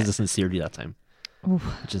 Yeah. He says it sincerely that time,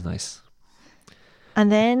 which is nice. And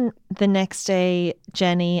then the next day,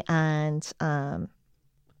 Jenny and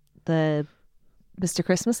the Mr.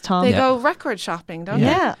 Christmas, Tom. They Yeah. go record shopping, don't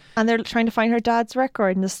Yeah. And they're trying to find her dad's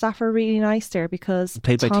record, and the staff are really nice there because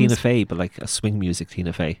Played by Tom's- Tina Fey, but like a swing music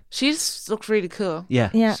Tina Fey. they? She just looked really cool.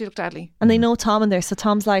 Yeah. Yeah. She looked deadly. And they know Tom in there, so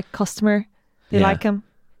Tom's like customer. They Yeah. like him.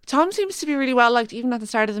 Tom seems to be really well liked, even at the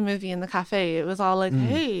start of the movie in the cafe. It was all like,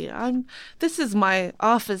 "Hey, this is my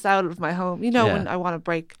office out of my home." You know, Yeah. when I want to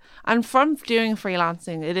break. And from doing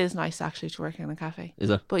freelancing, it is nice actually to work in a cafe. Is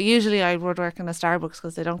it? But usually, I would work in a Starbucks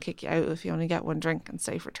because they don't kick you out if you only get one drink and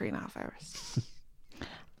stay for 3.5 hours.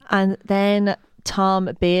 And then Tom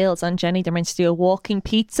bails on Jenny. They're meant to do a walking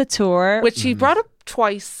pizza tour. Which he brought up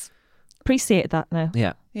twice. Appreciate that now.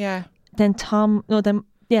 Yeah. Yeah, Then Tom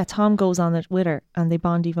goes on it with her, and they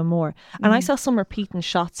bond even more. And I saw some repeating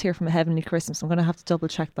shots here from A Heavenly Christmas. I'm going to have to double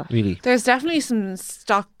check that. Really? there's definitely some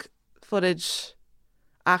stock footage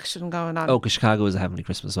action going on. Oh, because Chicago is a Heavenly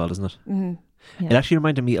Christmas as well, isn't it? Mhm. Yeah. It actually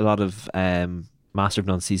reminded me a lot of Master of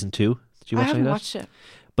None Season 2. Did you I watch any haven't of that? watched it.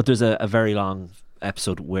 But there's a very long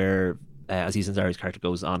episode where Aziz Ansari's character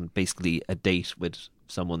goes on basically a date with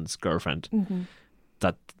someone's girlfriend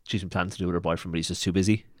that she's been planning to do with her boyfriend, but he's just too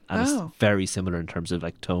busy. And Oh. it's very similar in terms of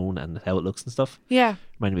like tone and how it looks and stuff. Yeah,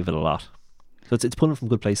 Reminded me of it a lot. So it's pulling from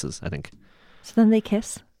good places, I think. So then they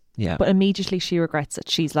kiss, Yeah. but immediately she regrets it.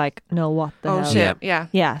 She's like, no, what the oh hell? shit, yeah.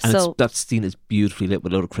 Yeah, and so that scene is beautifully lit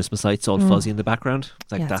with a lot of Christmas lights all fuzzy in the background.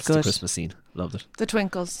 It's like, Yeah, it's that's the good. Christmas scene. Loved it. The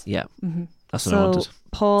twinkles. Yeah. That's what I so wanted.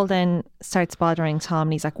 Paul then starts bothering Tom,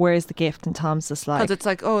 and he's like, where's the gift? And Tom's just like, Because it's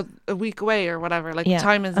like, oh, a week away or whatever. Like, yeah.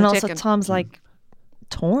 time is and also ticking. Tom's like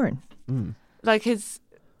torn. Like, his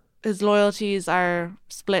loyalties are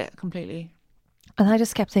split completely. And I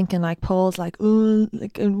just kept thinking, like, Paul's like, oh,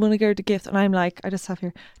 like, I want to get her the gift. And I'm like, I just have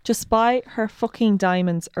here, just buy her fucking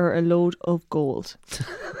diamonds or a load of gold.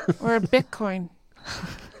 Or a Bitcoin.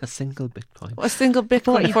 A single Bitcoin. A single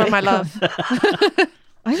Bitcoin for my love.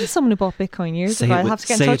 I knew someone who bought Bitcoin years Say ago. it I'll with- have to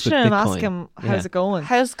get say in it touch with with him and ask Bitcoin. him how's Yeah. it going.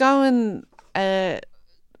 How's going?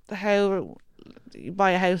 How you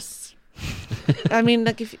buy a house? I mean,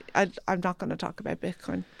 like, I'm not going to talk about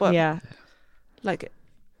Bitcoin, but Yeah. like,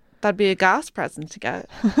 that'd be a gas present to get.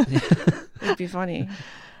 It'd be funny.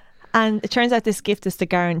 And it turns out this gift is to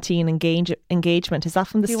guarantee an engagement. Is that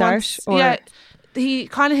from the He start? wants- or yeah, he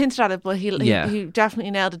kind of hinted at it, but Yeah. he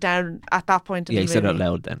definitely nailed it down at that point in Yeah, the he said it out movie.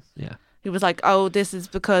 loud then. Yeah. He was like, "Oh, this is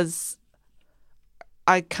because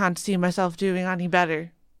I can't see myself doing any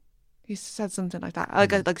better." He said something like that.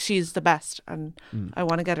 Like she's the best, and I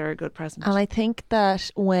want to get her a good present. And I think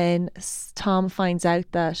that when Tom finds out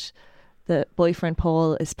that the boyfriend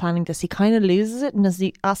Paul is planning this, he kind of loses it, and as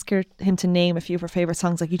he asks him to name a few of her favourite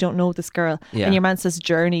songs, like, you don't know this girl, Yeah. and your man says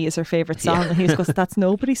Journey is her favourite song, and he just goes, that's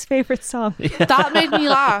nobody's favourite song. That made me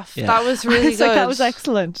laugh. Yeah. That was really It's good. like, that was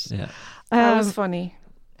excellent. Yeah. That was Um, funny.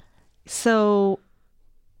 So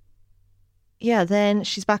yeah, then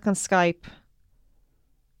she's back on Skype.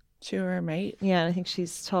 To her mate. Yeah, and I think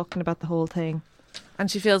she's talking about the whole thing.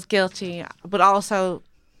 And she feels guilty, but also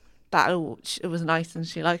that it was nice and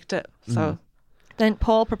she liked it. So Then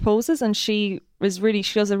Paul proposes, and she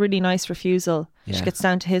does a really nice refusal. Yeah. She gets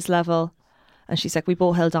down to his level, and she's like, we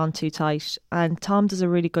both held on too tight. And Tom does a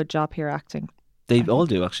really good job here acting. They all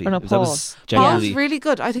do, actually. Or no, That was Paul's genuinely really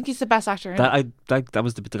good. I think he's the best actor in it. that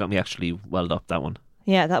was the bit that got me actually welled up. That one.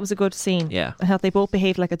 Yeah, that was a good scene. Yeah. I thought they both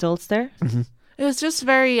behaved like adults there. It was just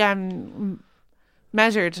very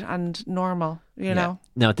measured and normal, you know.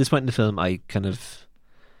 Now at this point in the film, I kind of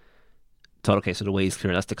thought, okay, so the way is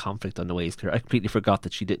clear. That's the conflict on the way is clear. I completely forgot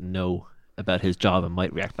that she didn't know about his job and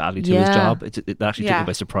might react badly to his Yeah. job. It actually took Yeah. me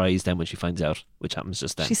by surprise then when she finds out, which happens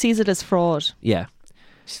just then. She sees it as fraud. Yeah.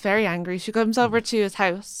 She's very angry. She comes over to his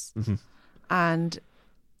house and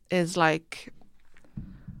is like,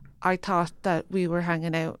 I thought that we were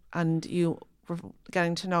hanging out and you were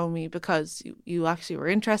getting to know me because you actually were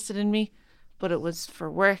interested in me, but it was for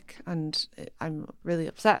work, and I'm really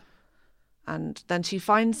upset. And then she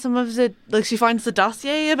finds she finds the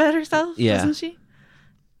dossier about herself, Yeah. doesn't she?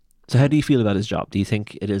 So how do you feel about his job? Do you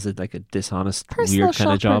think it is like a dishonest, Personal weird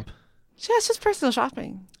kind of shopper. job? Yeah, it's just personal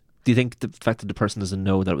shopping. Do you think the fact that the person doesn't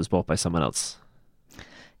know that it was bought by someone else?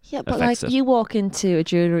 Yeah, but Affects like, it. you walk into a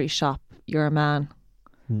jewellery shop, you're a man.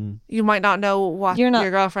 You might not know what You're not-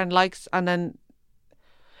 your girlfriend likes, and then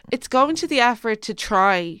it's going to the effort to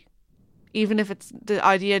try, even if the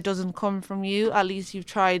idea doesn't come from you. At least you've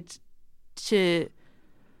tried to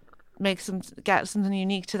get something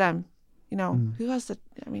unique to them. You know, who has the?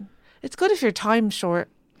 I mean, it's good if your time's short.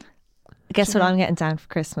 Guess what I'm getting down for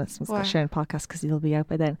Christmas? I'm What? going to share in the podcast because you'll be out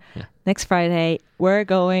by then. Yeah. Next Friday, we're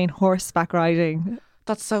going horseback riding.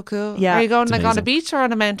 That's so cool. Yeah. Are you going It's like on a amazing. beach or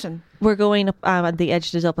on a mountain? We're going up at the edge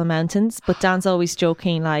of the Dublin Mountains, but Dan's always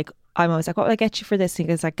joking, like, I'm always like, what will I get you for this? And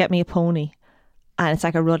he goes like, get me a pony. And it's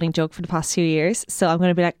like a running joke for the past 2 years. So I'm going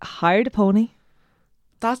to be like, hired a pony.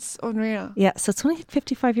 That's unreal. Yeah, so it's only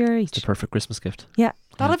 €55 It's a each. perfect Christmas gift. Yeah.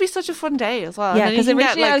 That'll be such a fun day as well. Yeah, And then because you can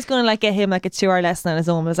originally get, I was going to like get him like a 2-hour lesson on his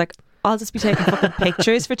own. I was like, I'll just be taking fucking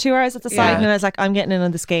pictures for 2 hours at the side. Yeah. And then I was like, I'm getting in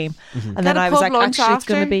on this game. And Get then a I was pub like, lunch actually, it's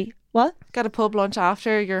going to after. be, what? get a pub lunch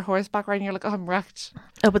after your horseback ride, and you're like, oh, I'm wrecked.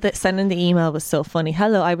 Oh, but sending the email was so funny.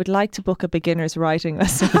 Hello, I would like to book a beginner's riding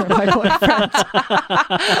lesson for my boyfriend.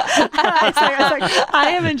 I was like, I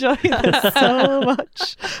am enjoying this so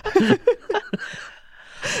much.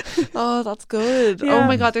 Oh, that's good. Yeah. Oh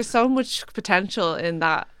my God, there's so much potential in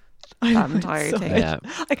that entire so thing. much. Yeah.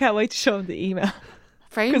 I can't wait to show him the email.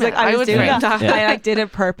 Frame Because it. like I was would doing frame that. Yeah. I like did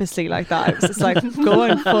it purposely like that. I was just like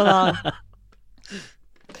going full on.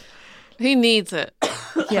 He needs it.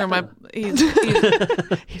 Yeah. For my, he's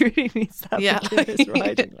He really needs that yeah, beginner's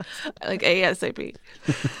riding lesson. like ASAP.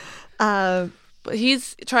 Um, But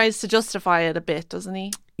he's tries to justify it a bit, doesn't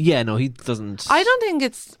he? Yeah, no, he doesn't. I don't think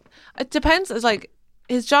it depends. It's like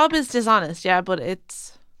his job is dishonest, yeah, but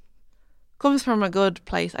it's comes from a good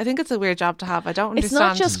place. I think it's a weird job to have. I don't it's understand.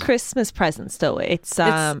 not just Christmas presents though. It's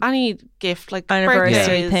it's any gift, like anniversary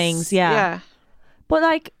birthdays. things, yeah. but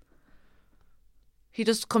like, He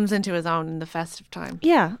just comes into his own in the festive time.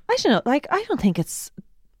 yeah, I don't know. Like, I don't think it's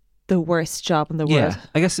the worst job in the world. Yeah,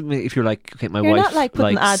 I guess if you're like, okay, my You're wife not like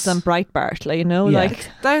putting likes, ads on Breitbart, like, you know, Yeah. like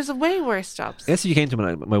There's way worse jobs. I guess if you came to me,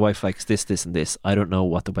 like, my wife likes this, this, and this. I don't know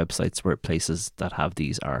what the websites where places that have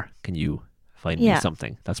these are. Can you find me Yeah.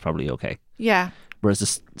 something? That's probably okay. Yeah. Whereas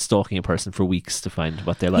just stalking a person for weeks to find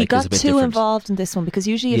what they he like is got a bit too different. involved in this one because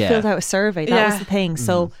usually you Yeah. filled out a survey. That was Yeah. the thing.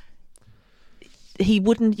 So he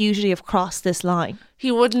wouldn't usually have crossed this line.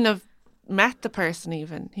 He wouldn't have met the person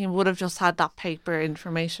even. He would have just had that paper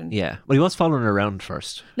information. Yeah, well, he was following her around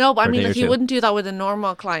first. No, but For I a mean, day or like, he two. wouldn't do that with a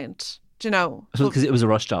normal client. Do you know? Because it was a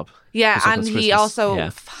rush job. Yeah, Just like and it's he Christmas. also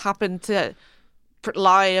Yeah. happened to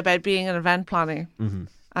lie about being an event planner Mm-hmm.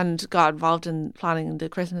 and got involved in planning the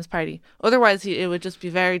Christmas party. Otherwise, it would just be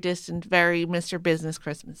very distant, very Mr. Business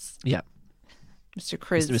Christmas. Yeah, Mr.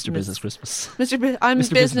 Christmas. Mr. Business Christmas. I'm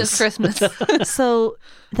Mr. Business Business. Christmas. So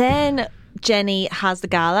then Jenny has the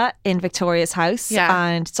gala in Victoria's house, Yeah.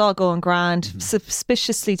 and it's all going grand.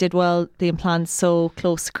 Suspiciously did well being planned so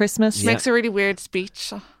close to Christmas. Yeah. Makes a really weird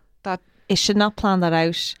speech. That It should not plan that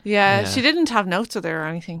out. yeah, Yeah. she didn't have notes with her or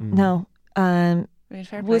anything. No. I mean,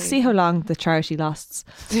 fair We'll play. see how long the charity lasts.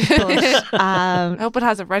 But, I hope it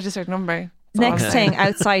has a registered number. next Okay. thing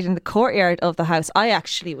outside in the courtyard of the house, I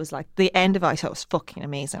actually was like, the end of it I thought was fucking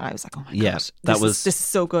amazing. I was like, oh my Yeah, god, that this was- is, this is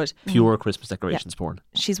so good. Pure Christmas decorations porn.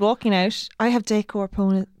 She's walking out. I have decor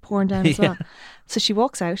pouring down as well. So she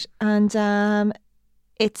walks out, and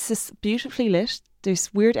it's just beautifully lit.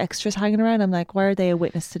 There's weird extras hanging around. I'm like, why are they a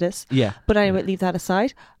witness to this? Yeah. But I would leave that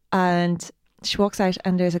aside. And she walks out,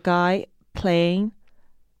 and there's a guy playing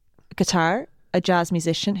guitar, a jazz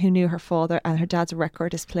musician who knew her father, and her dad's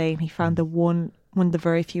record is playing. He found the one of the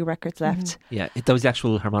very few records left. Yeah, that was the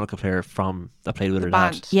actual harmonica player from that played with The her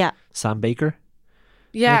band. dad. Yeah. Sam Baker.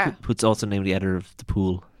 Yeah. Who's also named the editor of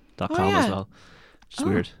thepool.com Oh, yeah. as well. Which is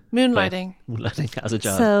weird. Moonlighting. Moonlighting as a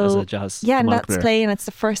jazz, So, as a jazz yeah, and harmonica that's player. playing. It's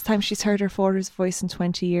the first time she's heard her father's voice in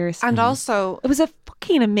 20 years. And also, It was a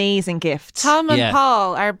fucking amazing gift. Tom and Yeah.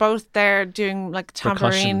 Paul are both there doing like tambourine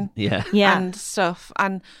Percussion. Yeah. Yeah. and stuff.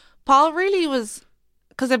 And Paul really was,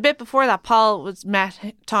 because a bit before that, Paul was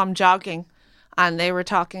met Tom jogging, and they were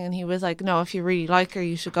talking, and he was like, "No, if you really like her,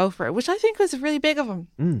 you should go for it," which I think was really big of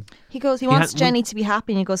him. He goes, he wants had- Jenny to be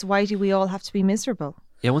happy, and he goes, why do we all have to be miserable?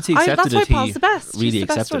 Yeah, once he that's accepted why it, he Paul's the best. He's really the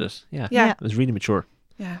best accepted one. it. Yeah. Yeah. It was really mature.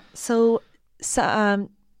 Yeah. So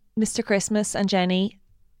Mr. Christmas and Jenny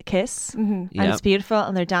kiss, and Yeah. it's beautiful,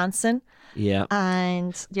 and they're dancing, Yeah.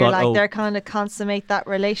 and you're But, like, oh- they're kind of consummate that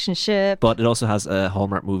relationship. But it also has a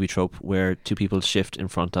Hallmark movie trope where two people shift in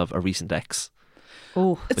front of a recent ex.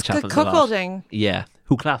 Oh, It's Which the happens a lot. cuckolding. Yeah.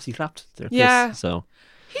 Who claps? He clapped. Their kiss. Yeah. So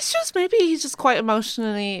He's just quite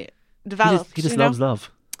emotionally he developed. just you know? loves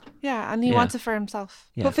love. Yeah, and he Yeah. wants it for himself.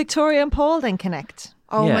 Yeah. but Victoria and Paul then connect.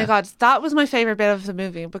 Oh Yeah. my god, that was my favorite bit of the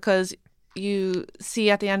movie, because you see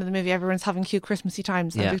at the end of the movie everyone's having cute Christmassy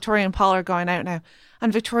times, and Yeah. Victoria and Paul are going out now,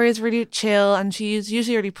 and Victoria's really chill, and she's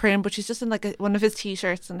usually really prim, but she's just in like one of his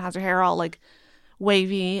t-shirts and has her hair all like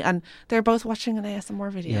wavy, and they're both watching an ASMR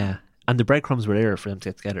video. Yeah. And the breadcrumbs were there for them to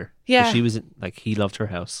get together. 'Cause Yeah. Mm-hmm. She was like, he loved her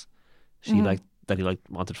house. She liked that he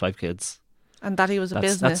wanted 5 kids. And that he was a That's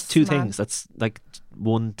business. two man. things. That's like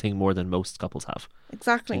one thing more than most couples have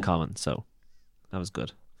Exactly. in common. So that was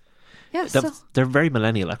good. Yeah, They're very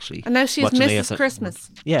millennial, actually. And now she's watching Mrs. ASMR.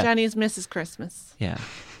 Christmas. Yeah. Jenny's Mrs. Christmas. Yeah.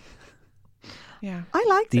 Yeah. I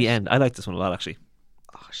liked The it. end. I like this one a lot, actually.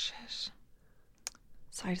 Oh shit!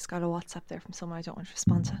 Sorry, I just got a WhatsApp there from someone I don't want to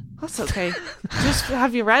respond to. That's okay. Just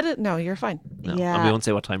have you read it? No, you're fine. No. Yeah. And we won't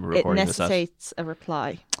say what time we're It recording this at. necessitates a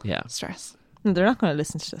reply. Yeah. Stress. No, they're not going to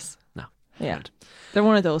listen to this. No. Yeah, Right. they're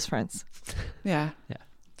one of those friends. Yeah. Yeah.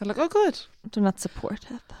 They're like, oh, good. They're not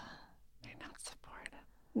supportive. You're not supportive.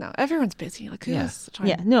 No, everyone's busy. Like, who Yeah. has the time?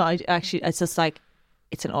 Yeah, no, I actually, it's just like,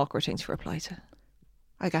 it's an awkward thing to reply to.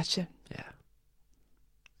 I got you. Yeah.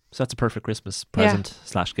 So that's a perfect Christmas present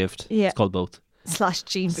 / gift. Yeah. It's called both. Slash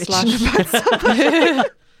Gene bitch.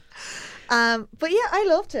 Slash. But yeah, I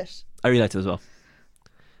loved it. I really liked it as well.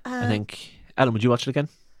 I think. Ellen, would you watch it again?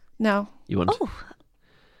 No. You wouldn't? Oh,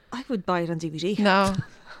 I would buy it on DVD. No.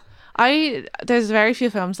 There's very few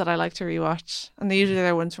films that I like to rewatch, and usually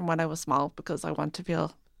they're ones from when I was small because I want to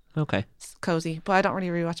feel Okay. cozy, but I don't really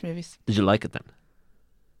rewatch movies. Did you like it then?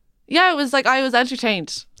 Yeah, it was like I was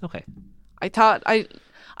entertained. Okay. I thought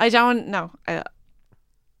I don't know.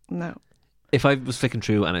 No. If I was flicking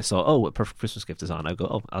through and I saw, oh, a perfect Christmas gift is on, I'd go,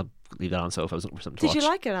 oh, I'll leave that on. So if I was looking for something to Did watch. you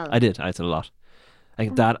like it, Alan? I did. I liked it a lot. I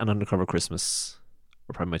think that and Undercover Christmas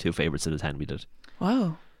were probably my 2 favourites of the 10 we did.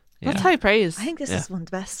 Wow. Yeah. That's high praise. I think this Yeah. is one of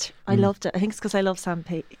the best. I loved it. I think it's because I love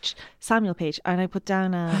Samuel Page, and I put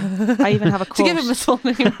down. I even have a to quote. give him his full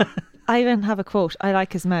name. I even have a quote. I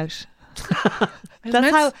like his mouth. His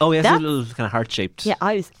That's mouth- how. Oh, he has a that's- little kind of heart-shaped. Yeah,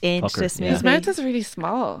 I was into Fucker, this yeah. movie. His mouth is really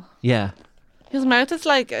small. Yeah. His mouth is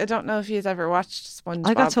like, I don't know if you've ever watched SpongeBob.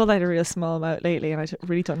 I got told I had a real small mouth lately, and I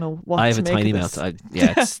really don't know what I have to a make tiny of mouth.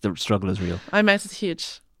 this. It's the struggle is real. My mouth is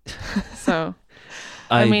huge. So,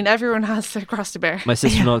 I mean, everyone has their cross to bear. my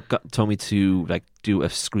sister-in-law told me to like do a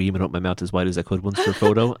scream and open my mouth as wide as I could once for a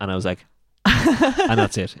photo, and I was like, and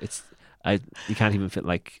that's it. You can't even fit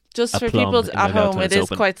like Just a for plum people in my at mouth home, when it it's is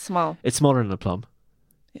open. quite small. It's smaller than a plum.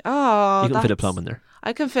 Oh, You can fit a that's- plum in there.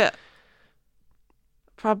 I can fit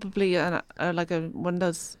probably like one of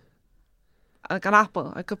those, like an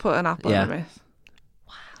apple. I could put an apple Yeah. in my mouth.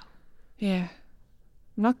 Wow. Yeah.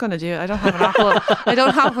 I'm not gonna do it. I don't have an apple. I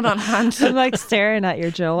don't have one on hand. I'm like staring at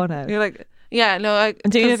your jaw now. You're like, yeah, no. I'm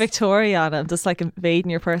doing a 'cause- Victoria on it. I'm just like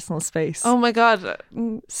invading your personal space. Oh my god.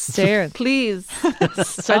 Staring. Please.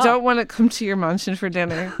 I don't want to come to your mansion for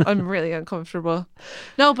dinner. I'm really uncomfortable.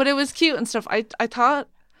 No, but it was cute and stuff. I thought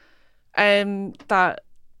that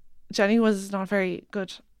Jenny was not very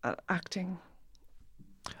good at acting.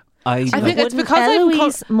 I think it's Wouldn't because I'm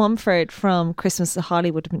Eloise Mumford from Christmas at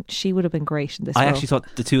Hollywood, she would have been great in this I role. actually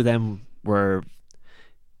thought the two of them were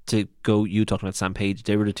to go, you talking about Sam Page,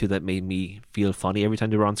 they were the two that made me feel funny every time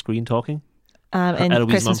they were on screen talking. In Eloise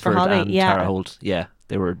Christmas for Mumford Holly, and yeah. Tara Holt. Yeah,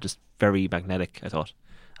 they were just very magnetic, I thought,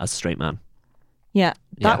 as a straight man. Yeah,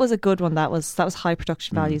 Yeah. that was a good one. That was high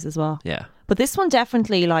production values as well. Yeah, But this one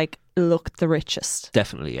definitely like looked the richest.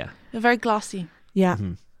 definitely, yeah. They're very glossy. Yeah.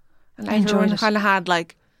 Mm-hmm. And I enjoyed everyone it. kind of had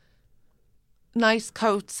like nice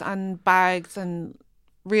coats and bags and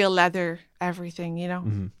real leather, everything, you know?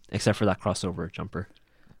 Hmm. Except for that crossover jumper.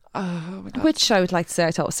 Oh my God. Which I would like to say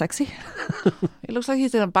I thought was sexy. It looks like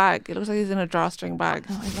he's in a bag. It looks like he's in a drawstring bag.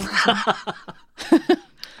 I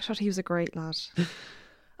thought he was a great lad.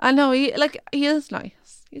 I know, he is nice.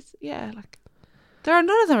 Like, none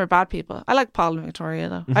of them are bad people. I like Paul and Victoria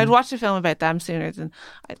though. I'd watch a film about them sooner than,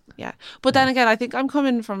 But then again, I think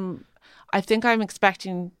I'm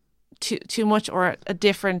expecting too much or a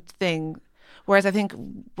different thing. Whereas I think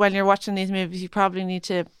when you're watching these movies, you probably need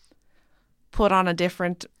to put on a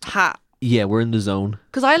different hat. Yeah, we're in the zone.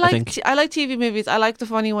 Because I like think. TV movies. I like the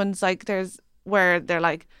funny ones. Like there's where they're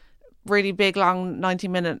like really big, long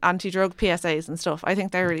 90-minute anti-drug PSAs and stuff. I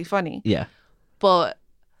think they're really funny. Yeah. But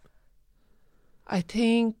I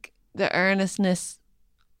think the earnestness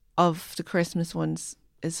of the Christmas ones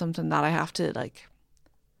is something that I have to like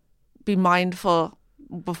be mindful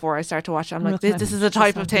before I start to watch it. I'm like, looking this at is the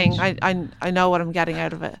type of Sam thing. Page. I know what I'm getting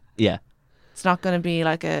out of it. Yeah. It's not going to be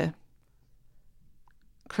like a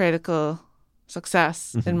critical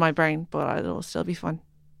success in my brain, but it'll still be fun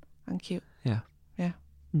and cute. Yeah. Yeah.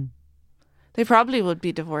 Hmm. They probably would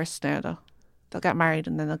be divorced now, though. They'll get married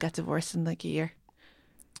and then they'll get divorced in like a year.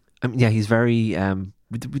 Yeah, he's very.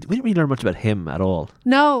 We didn't really learn much about him at all.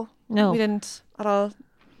 No, No. we didn't at all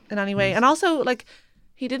in any way. And also, like,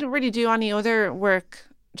 he didn't really do any other work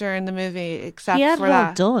during the movie except He had for it all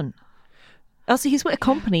that. done. Also, he's with a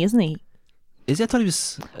company, isn't he? Is he? I thought he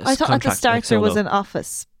was. I thought at the start there was an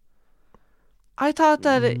office. I thought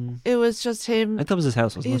that it was just him. I thought it was his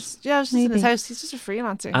house, wasn't it? It was just in his Maybe. house. He's just a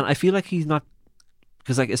freelancer. And I feel like he's not,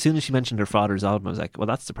 because like as soon as she mentioned her father's album, I was like, well,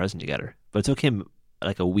 that's the present you get her. But it took him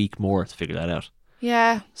like a week more to figure that out.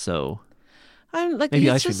 Yeah, So I'm like maybe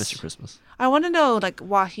he's I should be just- Mr. Christmas. I want to know like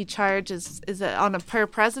what he charges. Is it on a per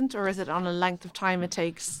present or is it on a length of time it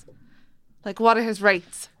takes? Like what are his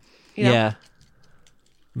rates? You know? Yeah.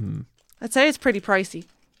 I'd say it's pretty pricey.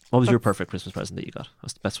 What was your perfect Christmas present that you got?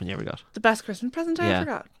 What's the best one you ever got? The best Christmas present I Yeah. ever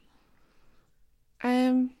got.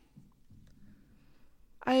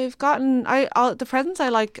 I've gotten the presents I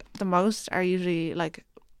like the most are usually like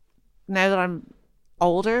now that I'm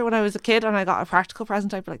older. When I was a kid and I got a practical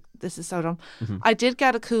present, I'd be like, "This is so dumb." I did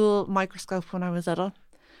get a cool microscope when I was little.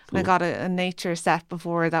 And I got a nature set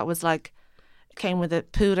before that was like came with a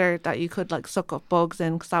pooter that you could like suck up bugs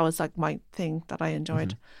in because that was like my thing that I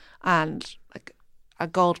enjoyed, and like a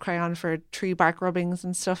gold crayon for tree bark rubbings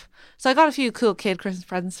and stuff. So I got a few cool kid Christmas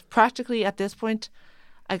presents. Practically at this point,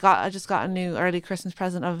 I just got a new early Christmas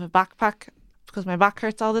present of a backpack because my back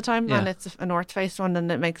hurts all the time, Yeah. and it's a North Face one,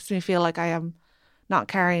 and it makes me feel like I am not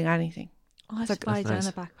carrying anything. Oh, I have like- to buy Dan nice.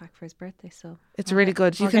 a backpack for his birthday, so It's really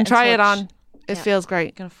good. You I'll can get in try it touch. on. It Yeah. feels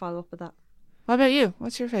great. gonna follow up with that. What about you?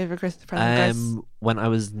 What's your favorite Christmas present, guys? When I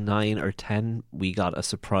was 9 or 10, we got a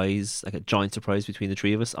surprise, like a joint surprise between the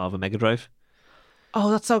three of us of a Mega Drive.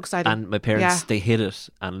 Oh, that's so exciting. And my parents, Yeah. they hid it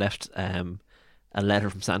and left a letter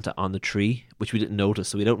from Santa on the tree, which we didn't notice.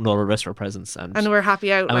 So we don't know the rest of our presents. And And we're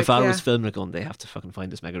happy out. my like, father yeah. was filming it going, they have to fucking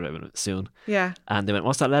find this Mega Drive soon. Yeah. And they went,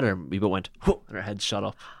 what's that letter? And we both went, whoa, and our heads shot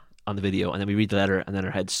up on the video. And then we read the letter and then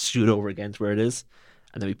our heads shoot over again to where it is.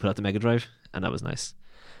 And then we put out the Mega Drive and that was nice.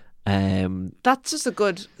 That's just a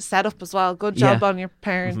good setup as well. Good job Yeah. on your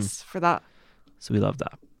parents for that. So we loved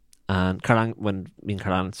that. And Caroline, when me and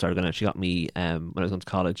Caroline started going out, she got me, when I was going to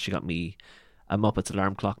college, she got me a Muppets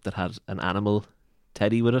alarm clock that had an animal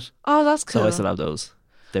teddy with it. Oh, that's cool. So I still have those.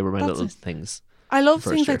 They were my That's little nice. things. I love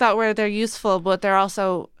first things year. like that where they're useful, but they're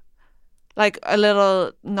also like a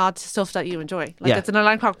little nod to stuff that you enjoy. Like Yeah. it's an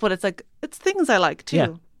alarm clock, but it's like it's things I like too. Yeah.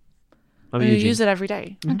 What about And you you, use Jean? it every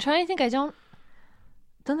day. I'm trying to think. I don't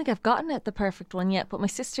think I've gotten it the perfect one yet. But my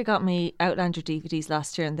sister got me Outlander DVDs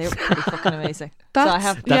last year, and they were pretty fucking amazing. So I That's-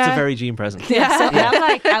 have. That's Yeah. a very Jean present. Yeah, so I have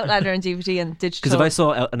like Outlander and DVD and digital. Because if I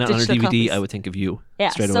saw an on a digital DVD, copies. I would think of you yeah,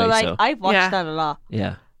 straight so away. like So I've watched Yeah. that a lot.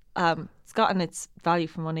 yeah, It's gotten its value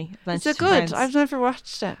for money. Is eventually it to good? friends. I've never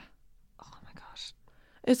watched it. Oh my gosh!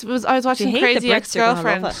 I was watching If you hate the Crazy Brits, you're gonna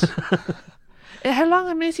Ex-Girlfriend. love it.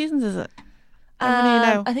 How many seasons is it? How many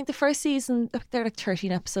now? I think the first season they're like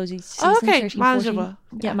 13 episodes each season. Oh, okay, 13, manageable.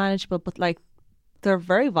 14. Yeah, manageable, but like they're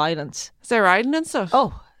very violent. Is there riding and stuff?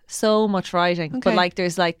 Oh, so much writing, but Okay. like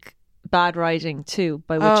there's like bad writing too.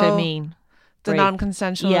 By which I Oh, mean the rape.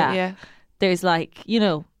 non-consensual. Yeah. Yeah. there's like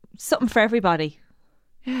something for everybody.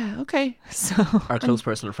 Yeah, okay. So Our close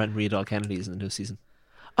personal friend Rhea Dahl Kennedy is in the new season.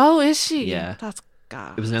 Oh, is she? Yeah. That's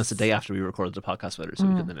gas. It was announced the day after we recorded the podcast with her, so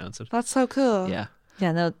we couldn't announce it. That's so cool. Yeah.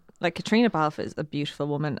 yeah, no, like Katrina Balfe is a beautiful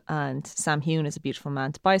woman, and Sam Hewn is a beautiful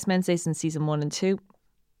man. Tobias Menzies in season 1 and 2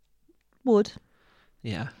 would.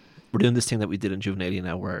 Yeah. We're doing this thing that we did in Juvenalia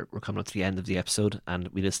now where we're coming up to the end of the episode and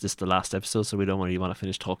we this is the last episode, so we don't really want to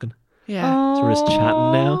finish talking. Yeah. So we're just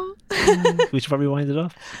chatting now. We should probably wind it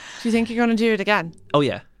off. Do you think you're going to do it again? Oh,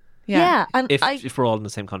 yeah. Yeah, and If we're all in the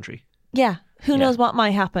same country. who Yeah. knows what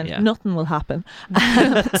might happen? Yeah. Nothing will happen.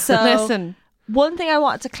 So Listen. one thing I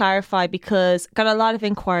wanted to clarify, because got a lot of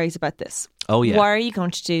inquiries about this. Oh, yeah. Why are you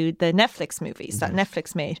going to do the Netflix movies that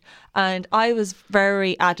Netflix made? And I was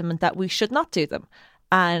very adamant that we should not do them.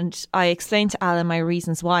 And I explained to Alan my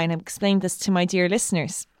reasons why, and I've explained this to my dear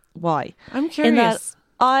listeners why. I'm In that curious.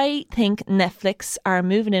 I think Netflix are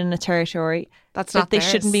moving in a territory That's that not they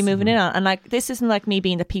theirs. shouldn't be moving in on. And like, this isn't like me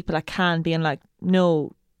being the people at Cannes being like,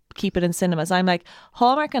 no, keep it in cinemas. I'm like,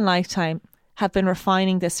 Hallmark and Lifetime have been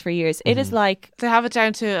refining this for years. It is like, They have it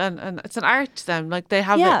down to, and it's an art to them. Like they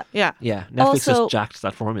have Yeah. it. Yeah. Yeah. Netflix Also- just jacked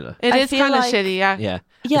that formula. It I is feel kind of like- shitty. Yeah. Yeah.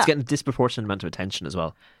 Yeah. It's getting a disproportionate amount of attention as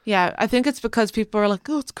well. Yeah. I think it's because people are like,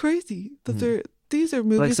 oh, it's crazy that these are Like,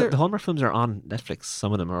 movies. so are the Hallmark films are on Netflix.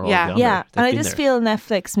 Some of them are already Yeah. on yeah. there. They've And I been just there. feel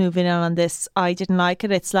Netflix moving on this. I didn't like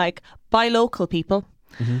it. It's like, buy local people,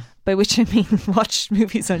 by which I mean watch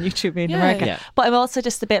movies on YouTube in Yeah. America. Yeah. But I'm also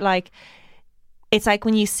just a bit like, it's like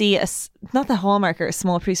when you see not the Hallmark or a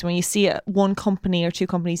small producer, when you see one company or two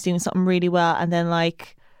companies doing something really well and then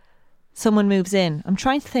like someone moves in. I'm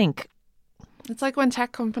trying to think. It's like when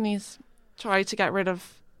tech companies try to get rid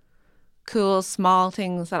of cool small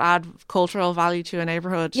things that add cultural value to a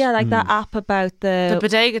neighborhood. Yeah, like that app about The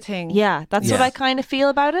bodega thing. yeah, that's what Yeah. I kind of feel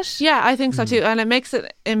about it. Yeah, I think so too. And it makes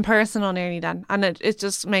it impersonal nearly then. And it's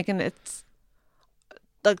just making it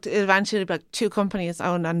like eventually like two companies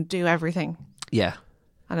own and do everything. Yeah.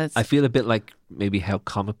 And it's I feel a bit like maybe how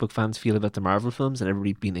comic book fans feel about the Marvel films and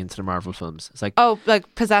everybody being into the Marvel films. It's like,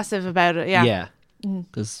 like possessive about it. Yeah. yeah.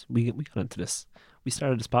 Because we got into this. We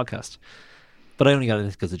started this podcast. But I only got into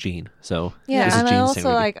it because of Gene. So Yeah, this is and I Gene's also thing,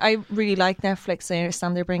 really. like, I really like Netflix. I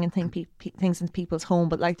understand they're bringing things into people's home,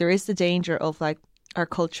 but like there is the danger of like our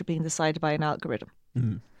culture being decided by an algorithm.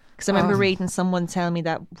 Because I remember reading someone tell me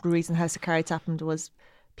that the reason House of Cards happened was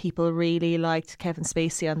people really liked Kevin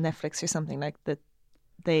Spacey on Netflix or something, like that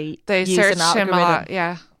they They used searched an him a algorithm lot.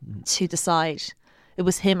 Yeah. to decide. It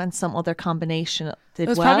was him and some other combination did It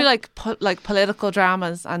was well. probably like political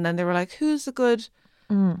dramas, and then they were like, "Who's a good,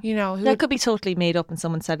 you know?" Who That could be totally made up and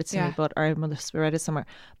someone said it to me, Yeah. but I must have read it somewhere.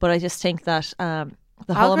 But I just think that the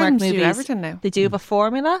Hallmark Algorithms do movies, everything now. they do have a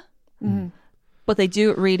formula, but they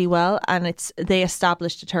do it really well, and they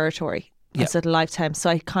established a territory Yeah. instead of Lifetime. So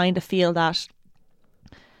I kind of feel that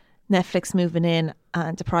Netflix moving in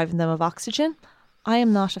and depriving them of oxygen, I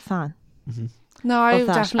am not a fan No, I of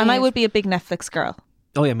that. definitely. And I would be a big Netflix girl.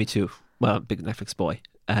 Oh, yeah, me too. Well, big Netflix boy.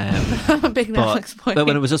 I'm a big But, Netflix boy. but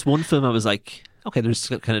when it was just one film, I was like, okay, they're just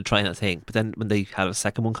kind of trying a thing. But then when they had a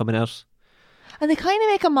second one coming out, And they kind of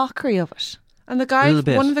make a mockery of it. And the guy, little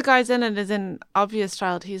bit. one of the guys in it is in Obvious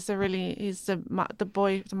Child. He's the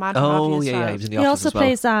boy, the man from oh, Obvious yeah, Child. he was in the He office also as well.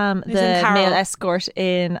 plays He's in the Carol. male escort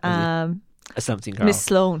in A 17 Carol. Miss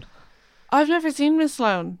Sloane. I've never seen Miss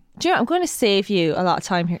Sloane. Do you know, I'm going to save you a lot of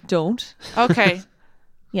time here. Don't. Okay.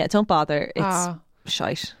 Yeah, don't bother. It's Ah.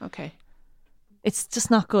 shite. Okay. It's just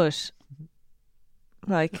not good.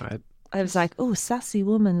 Like, All right. I was like, oh, sassy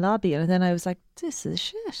woman lobby. And then I was like, this is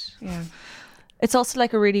shit. Yeah. It's also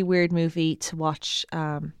like a really weird movie to watch.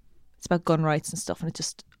 It's about gun rights and stuff. And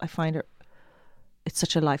I find it's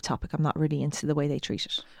such a live topic. I'm not really into the way they treat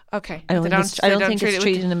it. Okay. I don't They think it's, I they don't think treat it's it with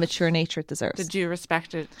treated in the mature nature it deserves. the due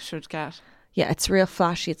respect it should get. Yeah, it's real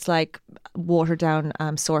flashy. It's like watered down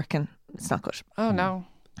Sorkin. It's not good. Oh no,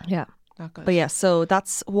 Yeah. not good. But yeah, so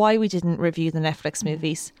that's why we didn't review the Netflix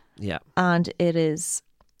movies. Yeah. And it's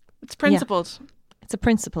principled. a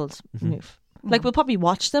principled move. Like, we'll probably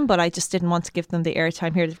watch them, but I just didn't want to give them the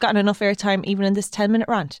airtime here. They've gotten enough airtime even in this 10-minute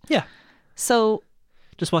rant. Yeah. So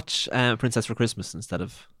Just watch Princess for Christmas instead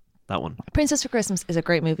of that one. Princess for Christmas is a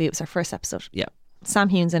great movie. It was our first episode. Yeah. Sam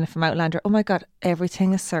Hewn's in it from Outlander. Oh my God,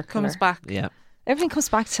 everything is circular. Comes back. Yeah. Everything comes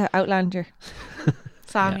back to Outlander.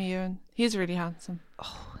 Sam Yeah. Ewan. He's really handsome.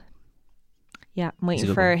 Yeah, I'm He's a waiting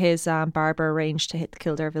good for one. his Barber range to hit the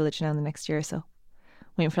Kildare village now in the next year or so.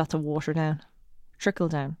 Waiting for that to water down. Trickle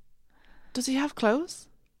down. Does he have clothes?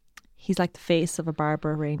 He's like the face of a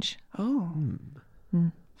Barber range. Oh,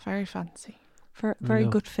 very fancy. Very go.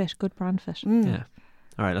 good fit, good brand fit. Yeah.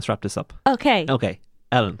 All right, let's wrap this up. Okay. Okay.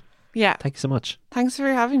 Ellen, Yeah. Thank you so much. Thanks for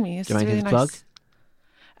having me. It's Do you have really anything to nice.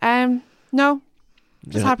 plug? No.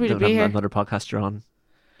 Just happy to be here. Another podcast you're on.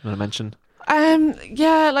 You want to mention?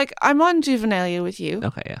 Yeah, like I'm on Juvenalia with you.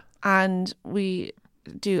 Okay, yeah. And we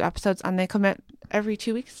do episodes and they come out every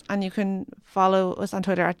 2 weeks, and you can follow us on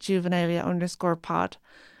Twitter at Juvenalia_pod.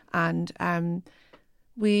 And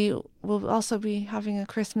we will also be having a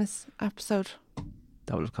Christmas episode.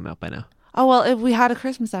 That would have come out by now. Oh, well, we had a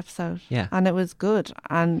Christmas episode. Yeah. And it was good.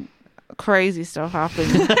 And crazy stuff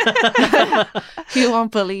happened. You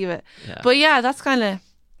won't believe it. Yeah. But yeah, that's kind of...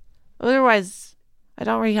 Otherwise, I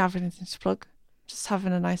don't really have anything to plug. Just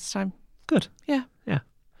having a nice time. Good. Yeah. Yeah.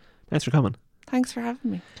 Thanks for coming. Thanks for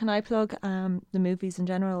having me. Can I plug the movies in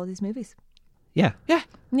general, all these movies? Yeah. Yeah.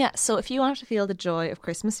 Yeah, so if you want to feel the joy of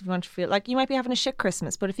Christmas, if you want to feel like you might be having a shit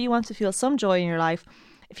Christmas, but if you want to feel some joy in your life,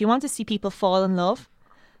 if you want to see people fall in love,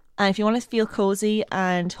 and if you want to feel cozy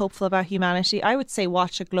and hopeful about humanity, I would say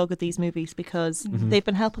watch a glug of these movies because they've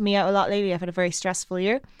been helping me out a lot lately. I've had a very stressful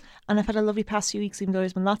year and I've had a lovely past few weeks, even though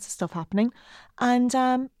there's been lots of stuff happening. And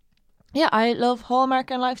yeah, I love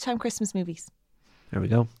Hallmark and Lifetime Christmas movies. There we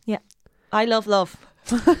go. Yeah, I love love.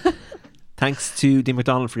 Thanks to Dean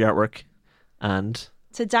McDonald for your artwork, and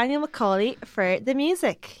to Daniel Macaulay for the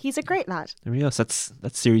music. He's a great lad. there we go. So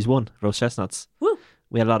that's series 1, Roast Chestnuts. Woo!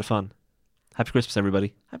 We had a lot of fun. Happy Christmas,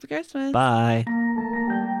 everybody. Happy Christmas. Bye.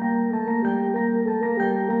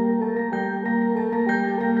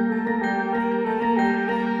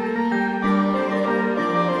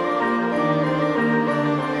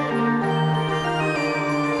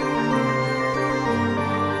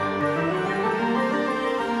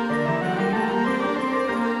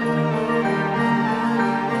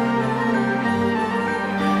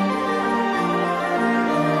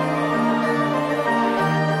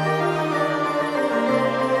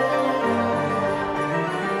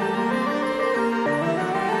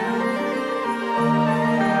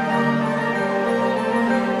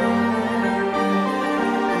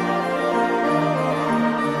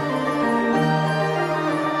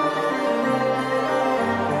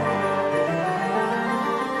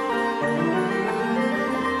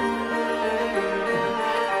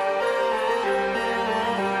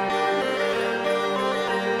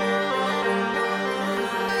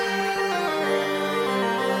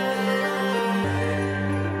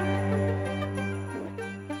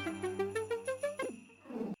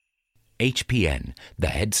 HPN, the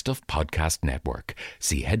Headstuff Podcast Network.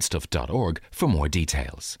 See headstuff.org for more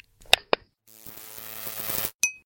details.